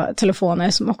installera på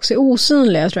telefoner som också är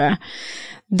osynliga tror jag.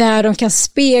 Där de kan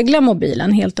spegla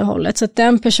mobilen helt och hållet, så att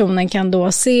den personen kan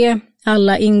då se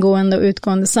alla ingående och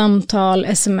utgående samtal,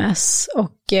 sms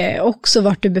och också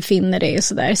vart du befinner dig och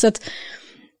sådär.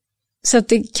 Så att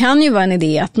det kan ju vara en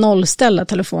idé att nollställa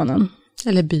telefonen.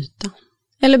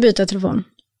 Eller byta telefon.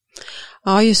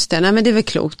 Ja just det, nej men det är väl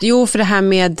klokt. Jo, för det här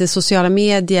med sociala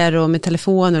medier och med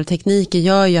telefoner och tekniker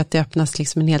gör ju att det öppnas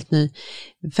liksom en helt ny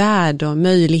värld och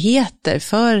möjligheter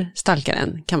för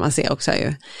stalkaren kan man se också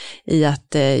ju. I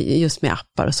att just med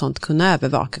appar och sånt kunna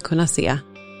övervaka, kunna se.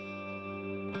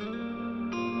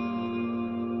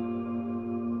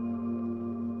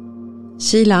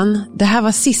 Kilan, det här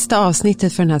var sista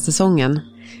avsnittet för den här säsongen.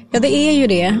 Ja, det är ju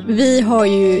det. Vi har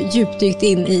ju djupdykt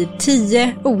in i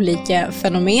 10 olika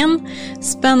fenomen,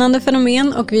 spännande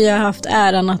fenomen, och vi har haft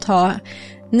äran att ha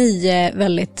 9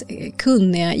 väldigt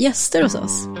kunniga gäster hos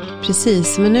oss.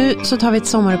 Precis, men nu så tar vi ett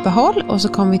sommaruppehåll och så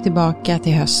kommer vi tillbaka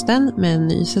till hösten med en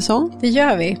ny säsong. Det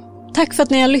gör vi. Tack för att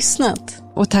ni har lyssnat.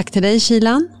 Och tack till dig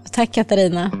Kilan. Och tack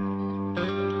Katarina.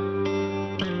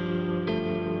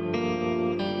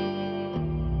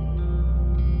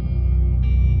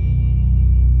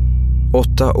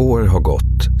 Åtta år har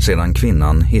gått sedan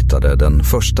kvinnan hittade den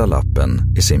första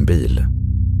lappen i sin bil.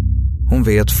 Hon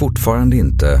vet fortfarande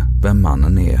inte vem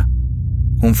mannen är.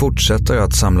 Hon fortsätter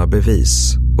att samla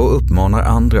bevis och uppmanar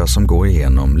andra som går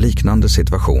igenom liknande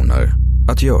situationer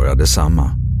att göra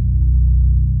detsamma.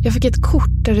 Jag fick ett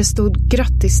kort där det stod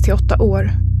grattis till 8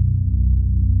 år.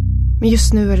 Men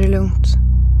just nu är det lugnt.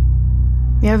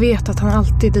 Men jag vet att han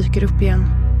alltid dyker upp igen.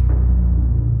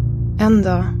 En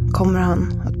dag kommer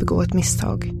han att begå ett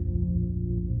misstag.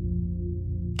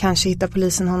 Kanske hittar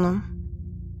polisen honom.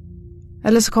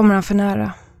 Eller så kommer han för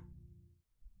nära.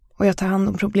 Och jag tar hand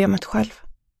om problemet själv.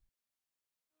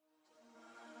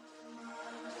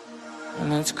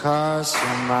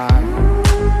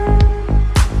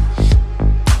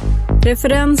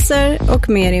 Referenser och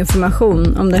mer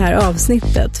information om det här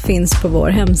avsnittet finns på vår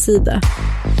hemsida.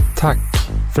 Tack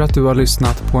för att du har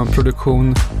lyssnat på en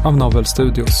produktion av Novel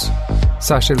Studios.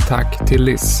 Särskilt tack till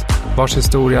Liz, vars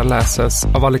historia läses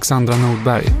av Alexandra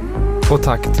Nordberg. Och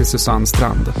tack till Susanne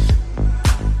Strand.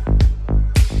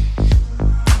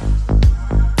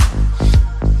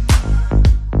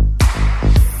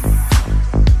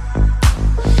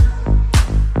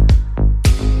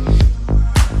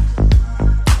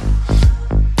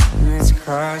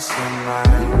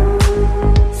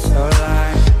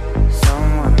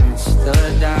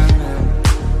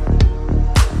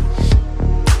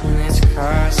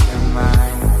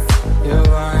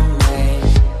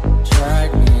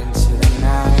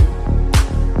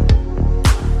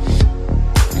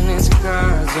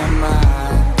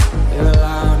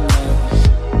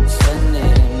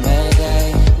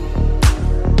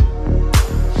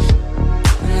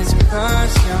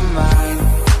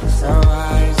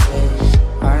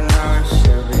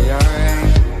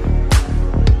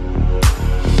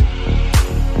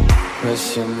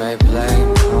 You may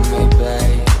blame on me,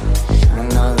 babe. I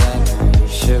know that you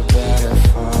should better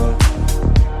fall.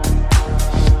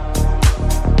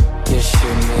 You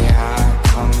shoot me high,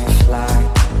 call me fly.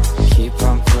 Keep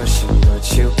on pushing, but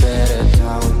you better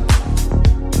don't.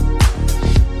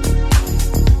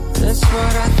 That's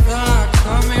what I thought,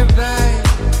 call me babe.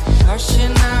 Hush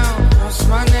it now, cross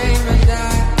my name and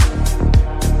die.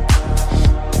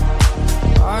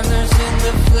 Honors in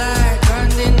the flag,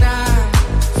 undenied.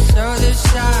 So this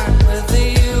time, whether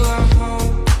you are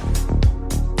home.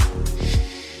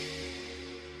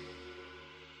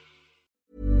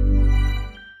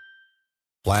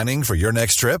 Planning for your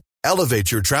next trip?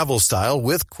 Elevate your travel style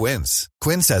with Quince.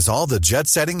 Quince has all the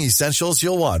jet-setting essentials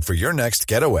you'll want for your next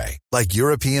getaway, like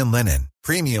European linen,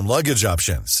 premium luggage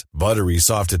options, buttery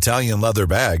soft Italian leather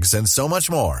bags, and so much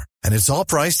more. And it's all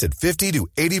priced at 50 to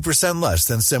 80% less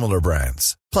than similar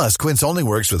brands. Plus, Quince only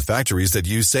works with factories that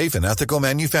use safe and ethical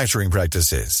manufacturing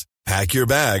practices. Pack your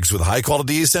bags with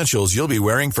high-quality essentials you'll be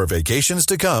wearing for vacations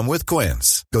to come with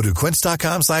Quince. Go to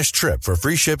quince.com/trip for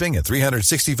free shipping and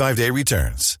 365-day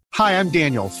returns. Hi, I'm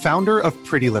Daniel, founder of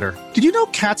Pretty Litter. Did you know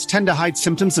cats tend to hide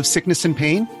symptoms of sickness and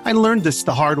pain? I learned this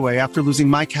the hard way after losing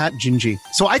my cat, Gingy.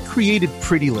 So I created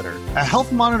Pretty Litter, a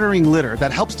health monitoring litter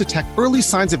that helps detect early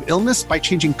signs of illness by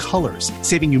changing colors,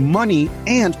 saving you money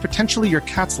and potentially your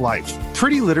cat's life.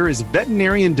 Pretty Litter is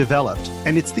veterinarian developed,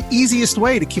 and it's the easiest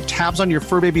way to keep tabs on your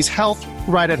fur baby's health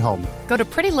right at home. Go to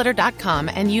prettylitter.com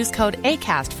and use code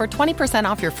ACAST for 20%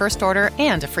 off your first order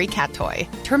and a free cat toy.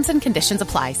 Terms and conditions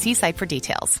apply. See site for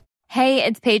details. Hey,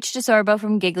 it's Paige DeSorbo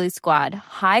from Giggly Squad.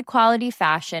 High quality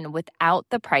fashion without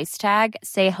the price tag.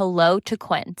 Say hello to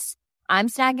Quince. I'm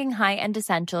snagging high-end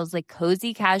essentials like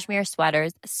cozy cashmere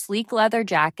sweaters, sleek leather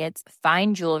jackets,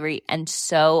 fine jewelry, and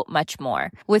so much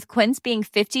more. With Quince being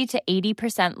 50 to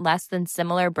 80% less than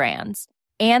similar brands.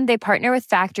 And they partner with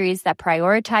factories that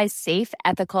prioritize safe,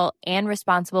 ethical, and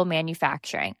responsible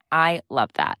manufacturing. I love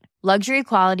that. Luxury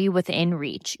quality within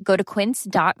reach. Go to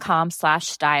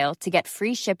quince.com/style to get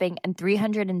free shipping and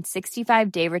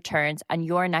 365-day returns on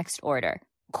your next order.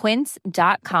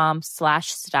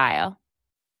 Quince.com/style.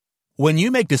 When you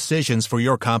make decisions for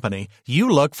your company, you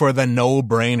look for the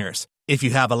no-brainers. If you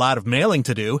have a lot of mailing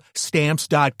to do,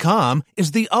 Stamps.com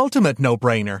is the ultimate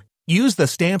no-brainer. Use the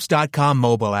Stamps.com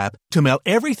mobile app to mail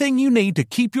everything you need to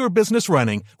keep your business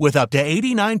running with up to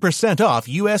 89% off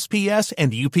USPS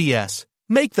and UPS.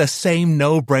 Make the same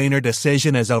no-brainer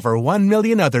decision as over 1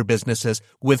 million other businesses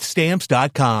with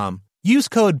Stamps.com. Use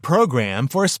code PROGRAM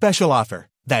for a special offer.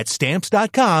 That's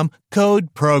Stamps.com,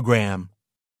 code PROGRAM.